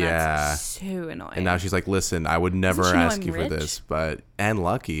real, and that's so annoying. And now she's like, listen, I would never Doesn't she know ask I'm you for rich? this, and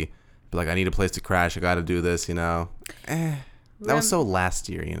lucky. But like, I need a place to crash. I got to do this, you know. That was so last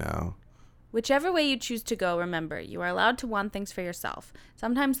year, you know. Whichever way you choose to go, remember, you are allowed to want things for yourself.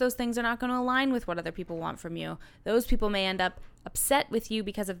 Sometimes those things are not going to align with what other people want from you. Those people may end up upset with you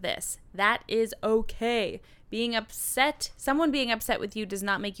because of this. That is okay. Someone being upset with you does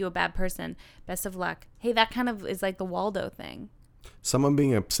not make you a bad person. Best of luck. Hey, that kind of is like the Waldo thing. Someone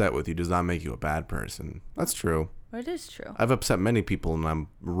being upset with you does not make you a bad person. That's true. Or it is true. I've upset many people, and I'm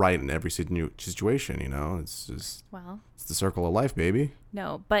right in every situation, you know? It's just, it's the circle of life, baby.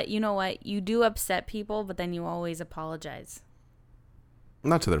 No, but you know what? You do upset people, but then you always apologize.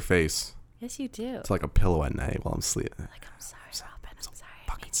 Not to their face. Yes, you do. It's like a pillow at night while I'm sleeping. Like, I'm sorry, Robin. I'm sorry.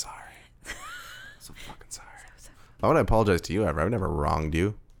 Fucking sorry. So fucking sorry. Why would I apologize to you ever? I've never wronged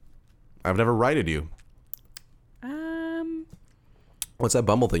you. I've never righted you. What's that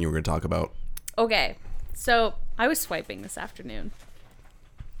Bumble thing you were going to talk about? Okay. So I was swiping this afternoon,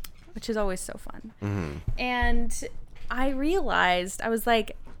 which is always so fun. Mm-hmm. And I realized, I was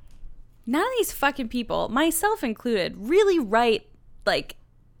like, none of these fucking people, myself included, really write like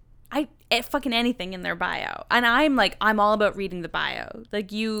fucking anything in their bio. And I'm all about reading the bio.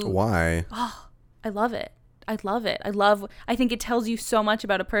 Like you. Why? Oh, I love it. I think it tells you so much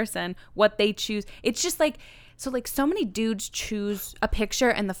about a person, what they choose. It's just like, so many dudes choose a picture,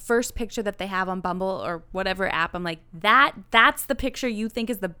 and the first picture that they have on Bumble or whatever app, I'm like, that's the picture you think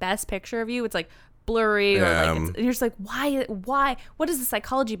is the best picture of you. It's like blurry or like, and you're just like, why, what is the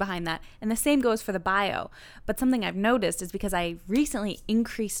psychology behind that? And the same goes for the bio. But something I've noticed is because I recently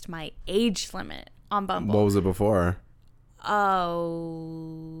increased my age limit on Bumble. What was it before?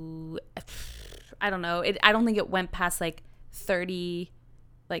 Oh, I don't know. I don't think it went past like 30,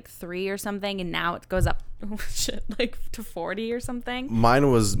 like 3 or something, and now it goes up like to 40 or something.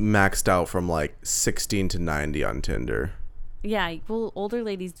 Mine was maxed out from like 16 to 90 on Tinder. Yeah, well, older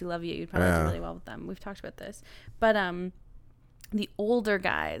ladies do love you. You'd probably do really well with them. We've talked about this. But the older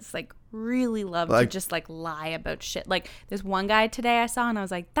guys like really love to just like lie about shit. Like there's one guy today I saw and I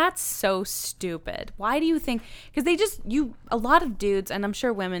was like, that's so stupid. Why do you think? Because a lot of dudes, and I'm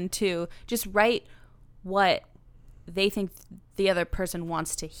sure women too, just write what they think the other person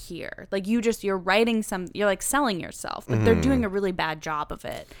wants to hear. Like you're writing you're like selling yourself, but they're doing a really bad job of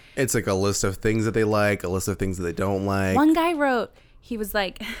it. It's like a list of things that they like, a list of things that they don't like. One guy wrote, he was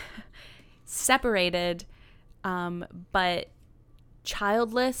like separated, but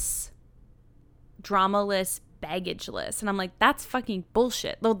childless, dramaless, baggageless. And I'm like, that's fucking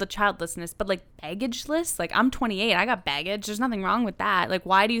bullshit. Well, the childlessness, but like baggageless, like I'm 28, I got baggage. There's nothing wrong with that. Like,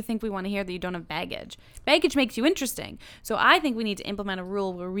 why do you think we want to hear that you don't have baggage? Baggage makes you interesting. So I think we need to implement a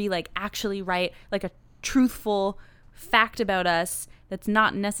rule where we like actually write like a truthful fact about us that's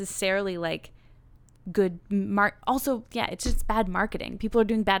not necessarily like good also, yeah, it's just bad marketing. People are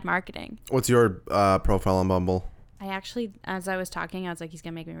doing bad marketing. What's your profile on Bumble? I actually, as I was talking, I was like, he's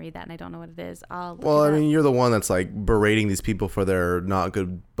going to make me read that, and I don't know what it is. Well, I mean, you're the one that's like berating these people for their not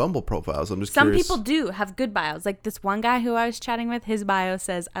good Bumble profiles. I'm just Some curious. people do have good bios. Like this one guy who I was chatting with, his bio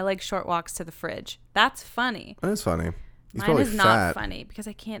says, I like short walks to the fridge. That's funny. That's funny. He's Mine probably is fat. not funny because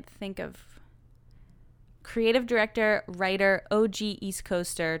I can't think of. Creative director, writer, OG East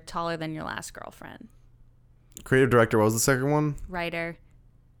Coaster, taller than your last girlfriend. Creative director, what was the second one? Writer,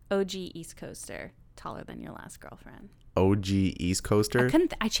 OG East Coaster, taller than your last girlfriend. OG East Coaster?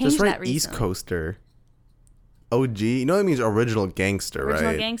 I changed Just write that recently. East Coaster. OG? You know that means original gangster, right?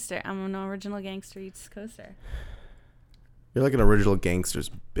 Original gangster. I'm an original gangster East Coaster. You're like an original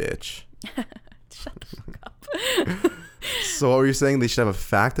gangster's bitch. Shut the fuck up. So what were you saying? They should have a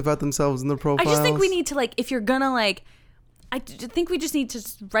fact about themselves in their profiles? I just think we need to, like, if you're gonna, like, I think we just need to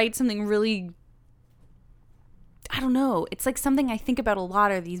write something really, I don't know. It's like something I think about a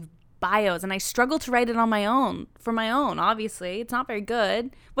lot are these bios, and I struggle to write it on my own, for my own, obviously. It's not very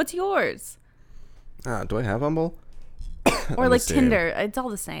good. What's yours? Do I have Bumble? Or like Tinder. It's all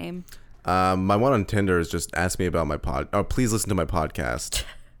the same. My one on Tinder is just ask me about my please listen to my podcast.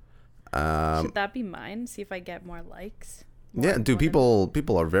 Should that be mine? See if I get more likes.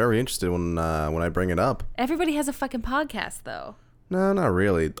 People are very interested when I bring it up. Everybody has a fucking podcast, though. No, not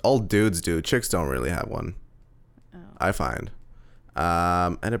really. All dudes do. Chicks don't really have one. Oh. I find.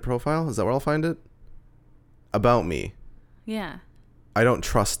 Edit profile? Is that where I'll find it? About me. Yeah. I don't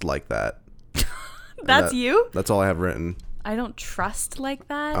trust like that. That's you? That's all I have written. I don't trust like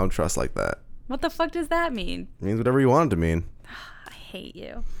that? I don't trust like that. What the fuck does that mean? It means whatever you want it to mean. I hate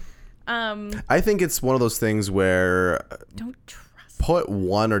you. I think it's one of those things where don't trust. Put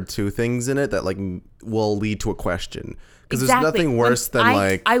one or two things in it that like will lead to a question. Because Exactly. there's nothing worse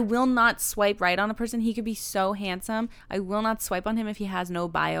than I will not swipe right on a person. He could be so handsome. I will not swipe on him if he has no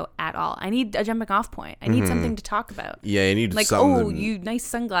bio at all. I need a jumping off point. I need something to talk about. Yeah, you need like, something. oh, you nice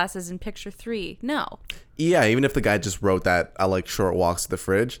sunglasses in picture 3. No. Yeah, even if the guy just wrote that, I like short walks to the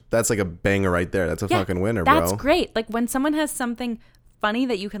fridge, that's like a banger right there. That's a fucking winner, bro. That's great. Like when someone has something funny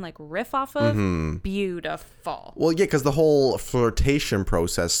that you can like riff off of, beautiful. Well, yeah, because the whole flirtation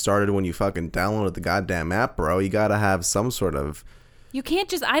process started when you fucking downloaded the goddamn app, bro. You gotta have some sort of. You can't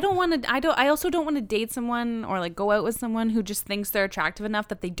just. I also don't want to date someone or like go out with someone who just thinks they're attractive enough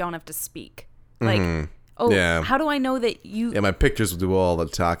that they don't have to speak. Like, how do I know that you? Yeah, my pictures will do all the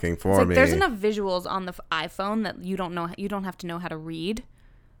talking for me. There's enough visuals on the iPhone that you don't know. You don't have to know how to read.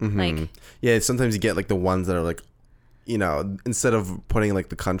 Like, yeah, sometimes you get like the ones that are like, you know, instead of putting like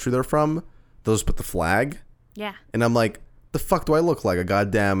the country they're from, they'll just put the flag. Yeah. And I'm like, the fuck do I look like? A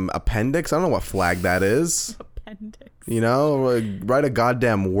goddamn appendix? I don't know what flag that is. Appendix. You know, like, write a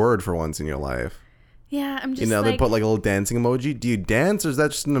goddamn word for once in your life. Yeah, I'm just. You know, like, they put like a little dancing emoji. Do you dance or is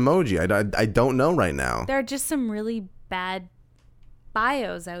that just an emoji? I don't know right now. There are just some really bad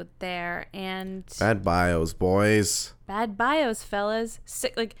bios out there, and Bad bios, boys. bad bios, fellas.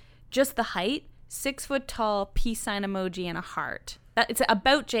 Like just the height, 6 foot tall, peace sign emoji and a heart. It's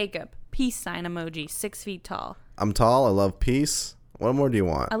about Jacob. Peace sign emoji, 6 feet tall. I'm tall. I love peace. What more do you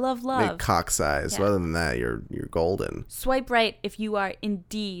want? I love love. Big cock size. Yeah. Other than that, you're golden. Swipe right if you are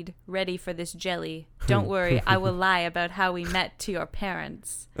indeed ready for this jelly. Don't worry, I will lie about how we met to your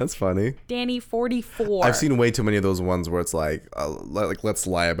parents. That's funny. Danny, 44. I've seen way too many of those ones where it's like let's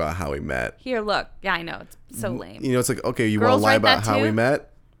lie about how we met. Here, look. Yeah, I know. It's so lame. You know, it's like, okay, you want Girls to lie write about that how we too?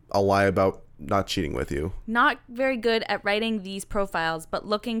 met? I'll lie about not cheating with you. Not very good at writing these profiles, but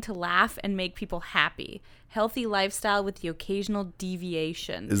looking to laugh and make people happy. Healthy lifestyle with the occasional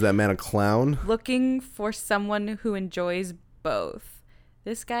deviation. Is that man a clown? Looking for someone who enjoys both.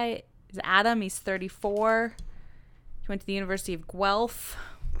 This guy is Adam. He's 34. He went to the University of Guelph.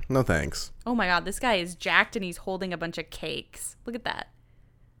 No thanks. Oh my God, this guy is jacked and he's holding a bunch of cakes. Look at that.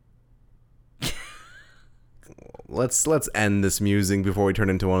 Let's end this musing before we turn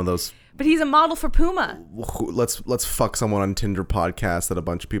into one of those. But he's a model for Puma. Let's fuck someone on Tinder podcast that a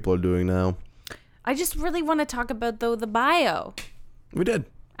bunch of people are doing now. I just really want to talk about, though, the bio. We did.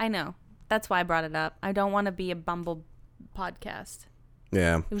 I know. That's why I brought it up. I don't want to be a Bumble podcast.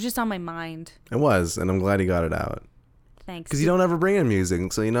 Yeah, It was just on my mind. it was, and I'm glad he got it out. Thanks. Because you don't ever bring in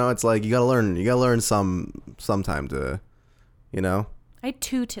music, so it's like you gotta learn sometime to, I had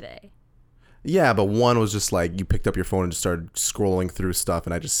 2 today. Yeah, but one was just like you picked up your phone and just started scrolling through stuff,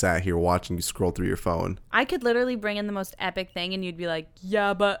 and I just sat here watching you scroll through your phone. I could literally bring in the most epic thing and you'd be like,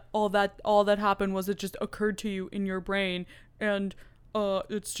 yeah, but all that happened was it just occurred to you in your brain and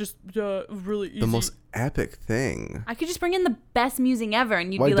it's just really easy. The most epic thing. I could just bring in the best musing ever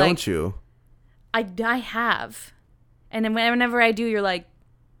and you'd Why be like, don't you? I have. And then whenever I do, you're like,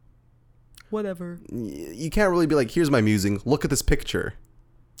 whatever. You can't really be like, here's my musing. Look at this picture.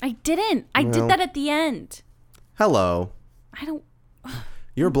 I didn't. I did that at the end. Hello. I don't.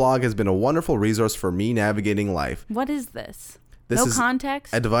 Your blog has been a wonderful resource for me navigating life. What is this? This No is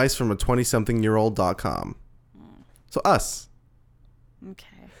context? Advice from a 20-something-year-old.com. So us. Okay.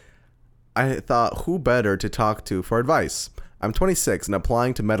 I thought, who better to talk to for advice? I'm 26 and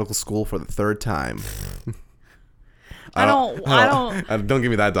applying to medical school for the 3rd time. I don't. Don't give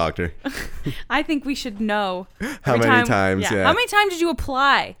me that, doctor. I think we should know. How every many times? Yeah. How many times did you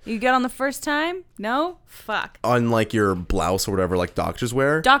apply? You get on the first time? No? Fuck. On like your blouse or whatever, like doctors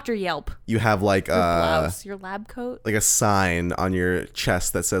wear, Dr. Yelp. you have like Your blouse. Your lab coat. like a sign on your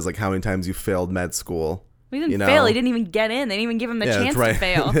chest that says like how many times you failed med school. He didn't fail. He didn't even get in. They didn't even give him the chance that's right. to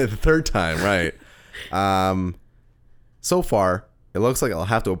fail. The 3rd time, right? So far, it looks like I'll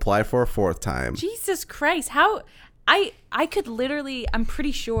have to apply for a 4th time. Jesus Christ. How... I could literally, I'm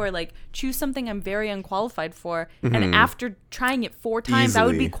pretty sure, like, choose something I'm very unqualified for, and after trying it 4 times, I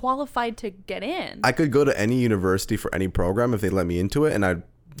would be Easily. qualified to get in. I could go to any university for any program if they let me into it, and I'd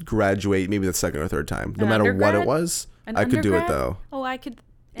graduate maybe the 2nd or 3rd time. No An matter what undergrad? it was, An I could do it undergrad? though. Oh, I could.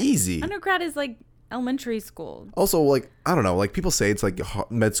 Easy. Undergrad is like elementary school. Also, like, I don't know, like people say it's like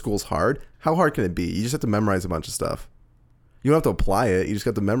med school's hard. How hard can it be? You just have to memorize a bunch of stuff. You don't have to apply it. You just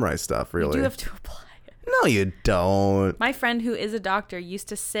have to memorize stuff, really. You do have to apply it. No, you don't. My friend who is a doctor used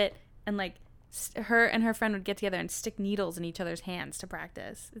to sit and like her and her friend would get together and stick needles in each other's hands to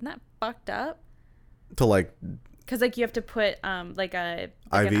practice. Isn't that fucked up? To like, Because like you have to put like an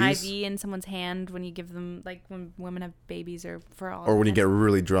IV IVs? in someone's hand when you give them, like when women have babies or for all. or when you get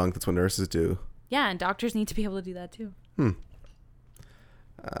really drunk, that's what nurses do. Yeah, and doctors need to be able to do that too. And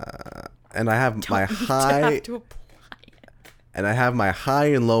I have my To high have to apply it. and I have my high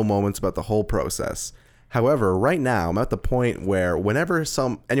and low moments about the whole process. However, right now I'm at the point where whenever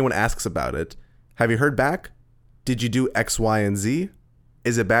anyone asks about it, have you heard back? Did you do X, Y, and Z?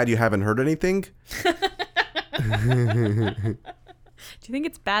 Is it bad you haven't heard anything? Do you think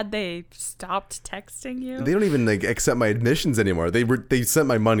it's bad they stopped texting you? They don't even like accept my admissions anymore. They sent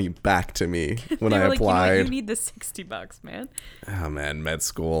my money back to me when They I were like, you know what, applied. you need the $60, man. Oh man, med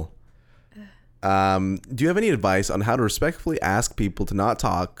school. Do you have any advice on how to respectfully ask people to not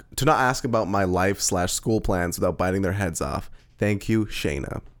ask about my life/school plans without biting their heads off? Thank you,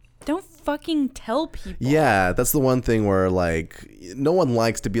 Shayna. Don't fucking tell people. Yeah, that's the one thing where like no one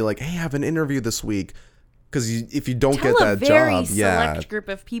likes to be like, hey, I have an interview this week, because if you don't Tell get a that very job, select group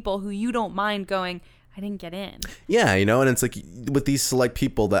of people who you don't mind going, I didn't get in. yeah, and it's like with these select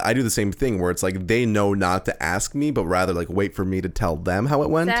people that I do the same thing where it's like they know not to ask me, but rather like wait for me to tell them how it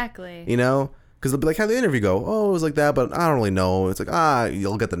went. Exactly. Because they'll be like, how'd the interview go? Oh, it was like that, but I don't really know. It's like,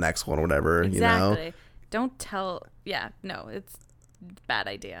 you'll get the next one or whatever, Exactly. Don't tell. Yeah, no, it's a bad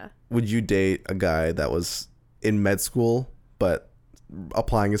idea. Would you date a guy that was in med school, but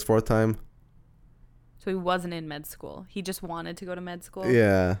applying his 4th time. So he wasn't in med school. He just wanted to go to med school.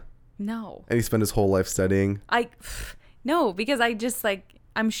 Yeah. No. And he spent his whole life studying. No, because I just like,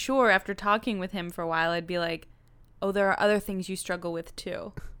 I'm sure after talking with him for a while, I'd be like, oh, there are other things you struggle with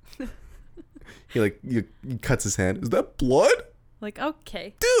too. He cuts his hand. Is that blood? Like,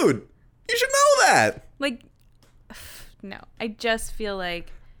 okay. Dude, you should know that. Like, no. I just feel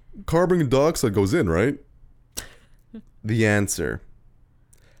like. Carbon dioxide goes in, right? The answer.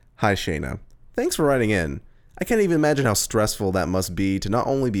 Hi, Shayna. Thanks for writing in. I can't even imagine how stressful that must be to not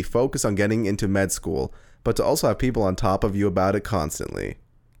only be focused on getting into med school, but to also have people on top of you about it constantly.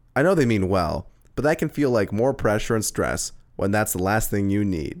 I know they mean well, but that can feel like more pressure and stress when that's the last thing you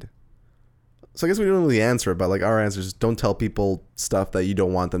need. So I guess we don't really answer it, but like our answer is don't tell people stuff that you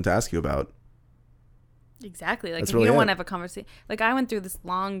don't want them to ask you about. Exactly. Like, That's if really you don't it. want to have a conversation. Like, I went through this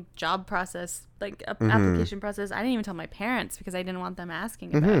long job process, like, application process. I didn't even tell my parents because I didn't want them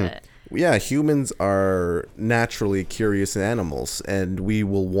asking about it. Yeah, humans are naturally curious animals, and we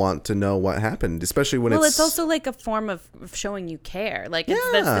will want to know what happened, especially when Well, it's also like a form of showing you care. Like, that's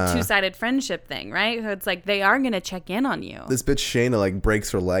the two-sided friendship thing, right? So it's like they are going to check in on you. This bitch Shayna like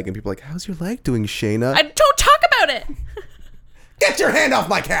breaks her leg, and people are like, how's your leg doing, Shayna? I don't talk about it. Get your hand off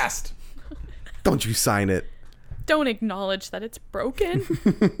my cast! Don't you sign it. Don't acknowledge that it's broken.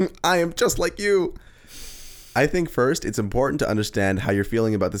 I am just like you. I think first, it's important to understand how you're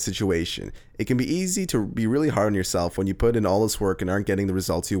feeling about the situation. It can be easy to be really hard on yourself when you put in all this work and aren't getting the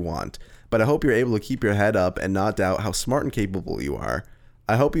results you want. But I hope you're able to keep your head up and not doubt how smart and capable you are.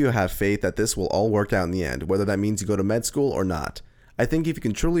 I hope you have faith that this will all work out in the end, whether that means you go to med school or not. I think if you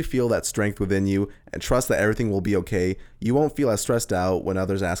can truly feel that strength within you and trust that everything will be okay, you won't feel as stressed out when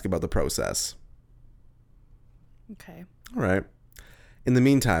others ask about the process. Okay. All right. In the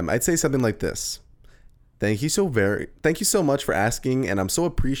meantime, I'd say something like this. Thank you so much for asking, and I'm so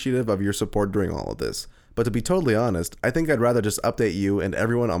appreciative of your support during all of this. But to be totally honest, I think I'd rather just update you and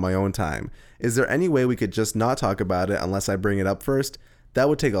everyone on my own time. Is there any way we could just not talk about it unless I bring it up first? That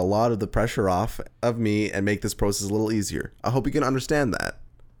would take a lot of the pressure off of me and make this process a little easier. I hope you can understand that.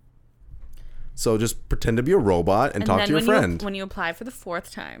 So just pretend to be a robot and talk to your friend. When you apply for the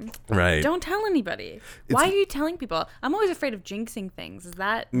 4th time, right? Don't tell anybody. Why are you telling people? I'm always afraid of jinxing things. Is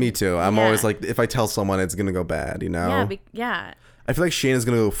that me too? I'm always like, if I tell someone, it's gonna go bad. You know? Yeah. I feel like Shayna's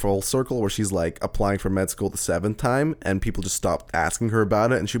gonna go full circle where she's like applying for med school the 7th time, and people just stop asking her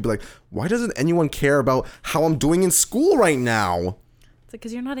about it, and she'll be like, "Why doesn't anyone care about how I'm doing in school right now?" It's like,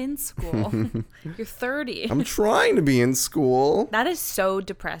 because you're not in school. You're 30. I'm trying to be in school. That is so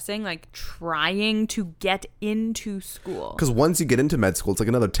depressing, like trying to get into school. Because once you get into med school, it's like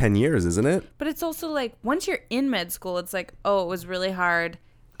another 10 years, isn't it? But it's also like, once you're in med school, it's like, oh, it was really hard.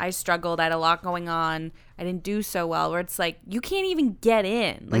 I struggled. I had a lot going on. I didn't do so well. Where it's like, you can't even get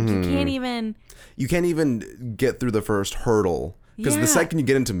in. Like, you can't even... You can't even get through the first hurdle. Because the second you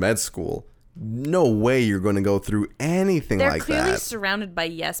get into med school... No way you're going to go through anything like that. They're clearly surrounded by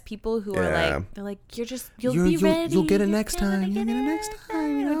yes people who are like, they're like, you'll be ready. You'll get it next time. You'll get it next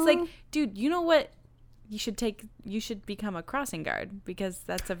time. You know? It's like, dude, you know what? You should become a crossing guard because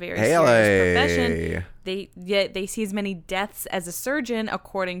that's a very serious profession. They see as many deaths as a surgeon,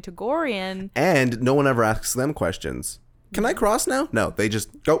 according to Gorian. And no one ever asks them questions. Can I cross now? No, they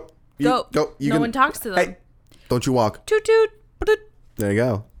just go. Go. No one talks to them. Hey, don't you walk. Toot toot. There you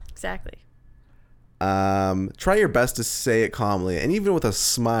go. Exactly. Try your best to say it calmly and even with a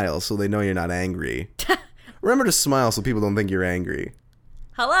smile so they know you're not angry. Remember to smile so people don't think you're angry.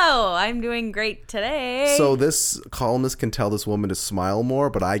 Hello, I'm doing great today. So this columnist can tell this woman to smile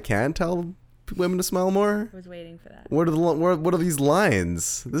more, but I can't tell women to smile more? I was waiting for that. What are these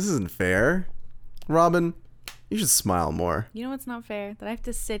lines? This isn't fair. Robin, you should smile more. You know what's not fair? That I have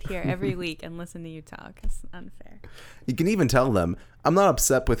to sit here every week and listen to you talk. It's unfair. You can even tell them, I'm not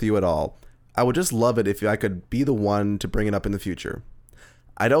upset with you at all. I would just love it if I could be the one to bring it up in the future.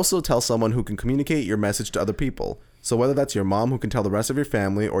 I'd also tell someone who can communicate your message to other people. So whether that's your mom who can tell the rest of your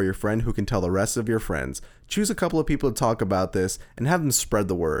family or your friend who can tell the rest of your friends, choose a couple of people to talk about this and have them spread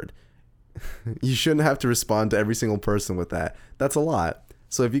the word. You shouldn't have to respond to every single person with that. That's a lot.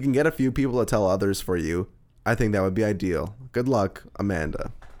 So if you can get a few people to tell others for you, I think that would be ideal. Good luck,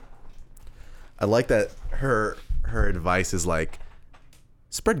 Amanda. I like that her advice is like,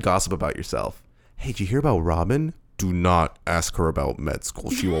 spread gossip about yourself. Hey, did you hear about Robin? Do not ask her about med school.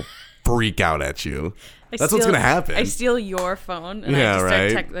 She will freak out at you. That's what's going to happen. I steal your phone and I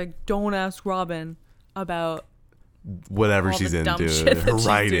just start like, don't ask Robin about whatever she's into. Her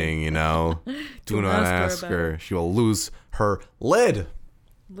writing, you know. Do not ask her. She will lose her lid.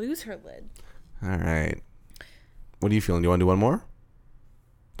 Lose her lid. All right. What are you feeling? Do you want to do one more?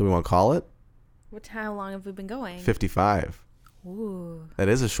 Do we want to call it? How long have we been going? 55. Ooh. That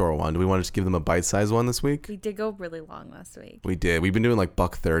is a short one. Do we want to just give them a bite-sized one this week? We did go really long last week. We did. We've been doing like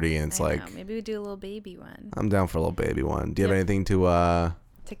 $1.30, and it's I like... know. Maybe we do a little baby one. I'm down for a little baby one. Do you have Yep. anything to...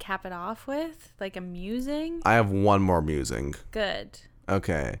 To cap it off with? Like amusing? I have one more musing. Good.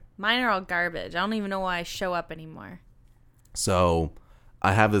 Okay. Mine are all garbage. I don't even know why I show up anymore. So,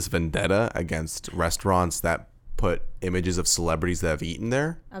 I have this vendetta against restaurants that put images of celebrities that have eaten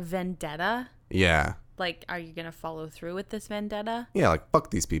there. A vendetta? Yeah. Like, are you going to follow through with this vendetta? Yeah, like,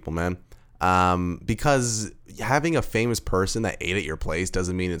 fuck these people, man. Because having a famous person that ate at your place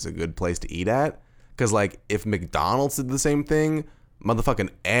doesn't mean it's a good place to eat at. Because, like, if McDonald's did the same thing, motherfucking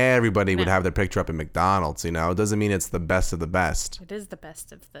everybody would have their picture up at McDonald's, you know? It doesn't mean it's the best of the best. It is the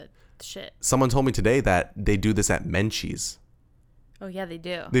best of the shit. Someone told me today that they do this at Menchie's. Oh, yeah, they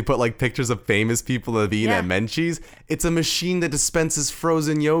do. They put like pictures of famous people that have eaten at Menchie's. It's a machine that dispenses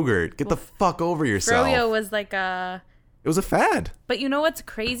frozen yogurt. Get the fuck over yourself. Froyo was like a... It was a fad. But you know what's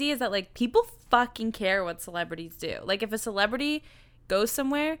crazy is that like people fucking care what celebrities do. Like if a celebrity goes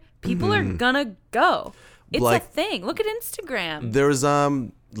somewhere, people are gonna go. It's Like- a thing. Look at Instagram. There was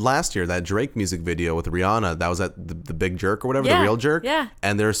last year that Drake music video with Rihanna that was at the Big Jerk or whatever, Yeah, the Real Jerk. yeah.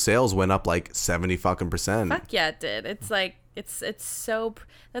 And their sales went up like 70%. Fuck yeah, it did. It's like it's so.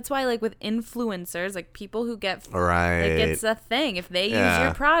 That's why like with influencers, like people who get Right. like it's a thing. If they use Yeah.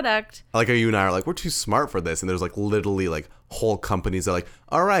 your product, I like how you and I are like, we're too smart for this. And there's like literally like whole companies that are like,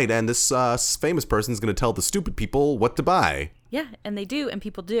 all right, and this famous person's going to tell the stupid people what to buy. yeah, and they do, and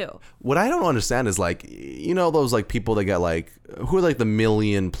people do. What I don't understand is like, you know, those like people that get like, who are like the 1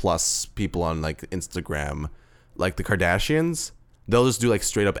 million plus people on like Instagram, like the Kardashians. They'll just do like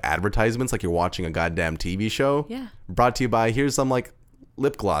straight up advertisements like you're watching a goddamn TV show. Yeah. Brought to you by, here's some like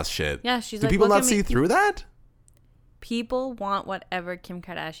lip gloss shit. Yeah, she's Do like, people "Look not at see me." through that? People want whatever Kim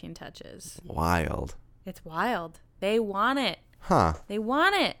Kardashian touches. Wild. It's wild. They want it. Huh. They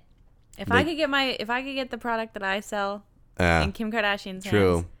want it. If I could get the product that I sell Yeah. in Kim Kardashian's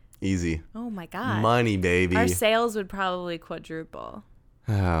True. hands, Easy. oh my god, Money, baby. our sales would probably quadruple,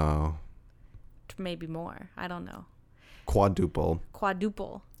 Oh. maybe more. I don't know. Quadruple.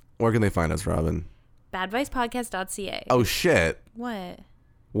 Quadruple. Where can they find us, Robin? Badvicepodcast.ca. Oh, shit. What?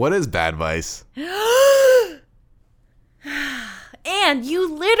 What is Bad Vice? And you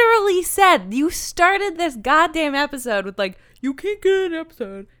literally said, you started this goddamn episode with like, you can't get an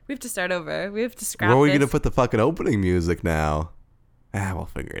episode. We have to start over. We have to scrap Where are we this. going to put the fucking opening music now? We'll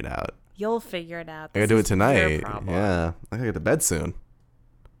figure it out. You'll figure it out. I gotta This do it is your tonight. problem. Yeah. I gotta get to bed soon.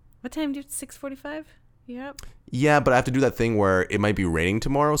 What time do you have? 6:45? You up? Yeah, but I have to do that thing where it might be raining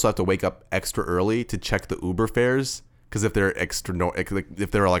tomorrow, so I have to wake up extra early to check the Uber fares. Because if they're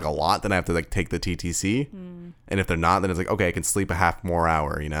if they're like a lot, then I have to like take the TTC. And if they're not, then it's like, okay, I can sleep a half more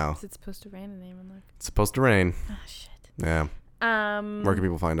hour, you know? Is it supposed to rain in Name and Look? It's supposed to rain. Oh, shit. Yeah. Where can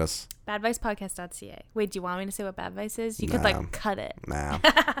people find us? Badvicepodcast.ca. Wait, do you want me to say what Bad Vice is? You could Nah. like cut it. Nah.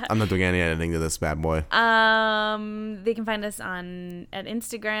 I'm not doing any editing to this bad boy. They can find us at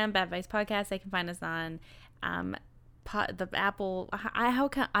Instagram, Bad Vice Podcast. They can find us on the Apple,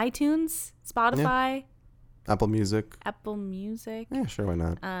 iTunes, Spotify, Apple Music. Apple Music, Yeah, sure, why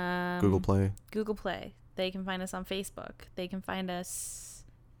not? Google Play. Google Play. They can find us on Facebook. They can find us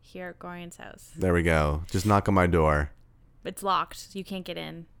here at Gorian's house. There we go. Just knock on my door. It's locked. You can't get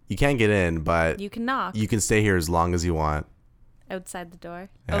in. You can't get in, but You can knock you can stay here as long as you want. outside the door.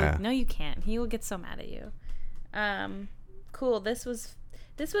 Yeah. Oh no, you can't. He will get so mad at you. Cool. This was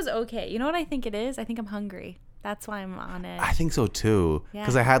okay. You know what I think it is? I think I'm hungry. That's why I'm on it. I think so too.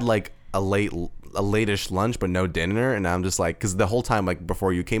 Because Yeah. I had like a late-ish lunch, but no dinner, and I'm just like, because the whole time, like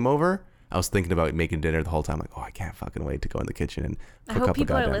before you came over, I was thinking about making dinner the whole time. Like, oh, I can't fucking wait to go in the kitchen and I cook hope up a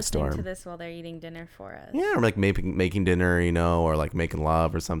people are goddamn listening storm. to this while they're eating dinner for us. Yeah, or like making dinner, you know, or like making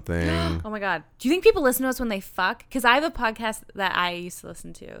love or something. Oh my god. Do you think people listen to us when they fuck? Because I have a podcast that I used to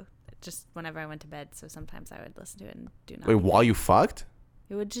listen to just whenever I went to bed. So sometimes I would listen to it and do not. Wait, while you fucked?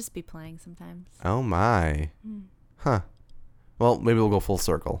 It would just be playing sometimes. Oh my. Huh. Well, maybe we'll go full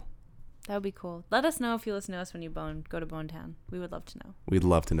circle. That would be cool. Let us know if you listen to us when you go to Bone Town. We would love to know. We'd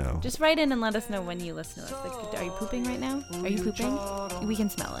love to know. Just write in and let us know when you listen to us. Like, are you pooping right now? Are you pooping? We can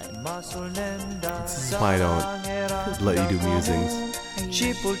smell it. This is why I don't let you do musings.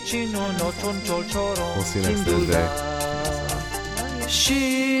 We'll see you next Thursday.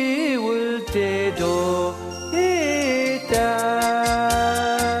 쉬울 때도 있다.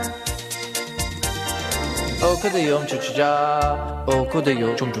 그대여 춤추자.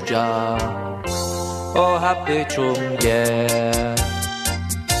 그대여 춤추자. 하필 춤예.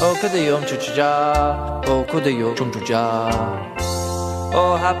 그대 춤추자 그대 춤추자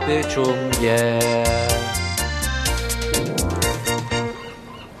happy 춤 yeah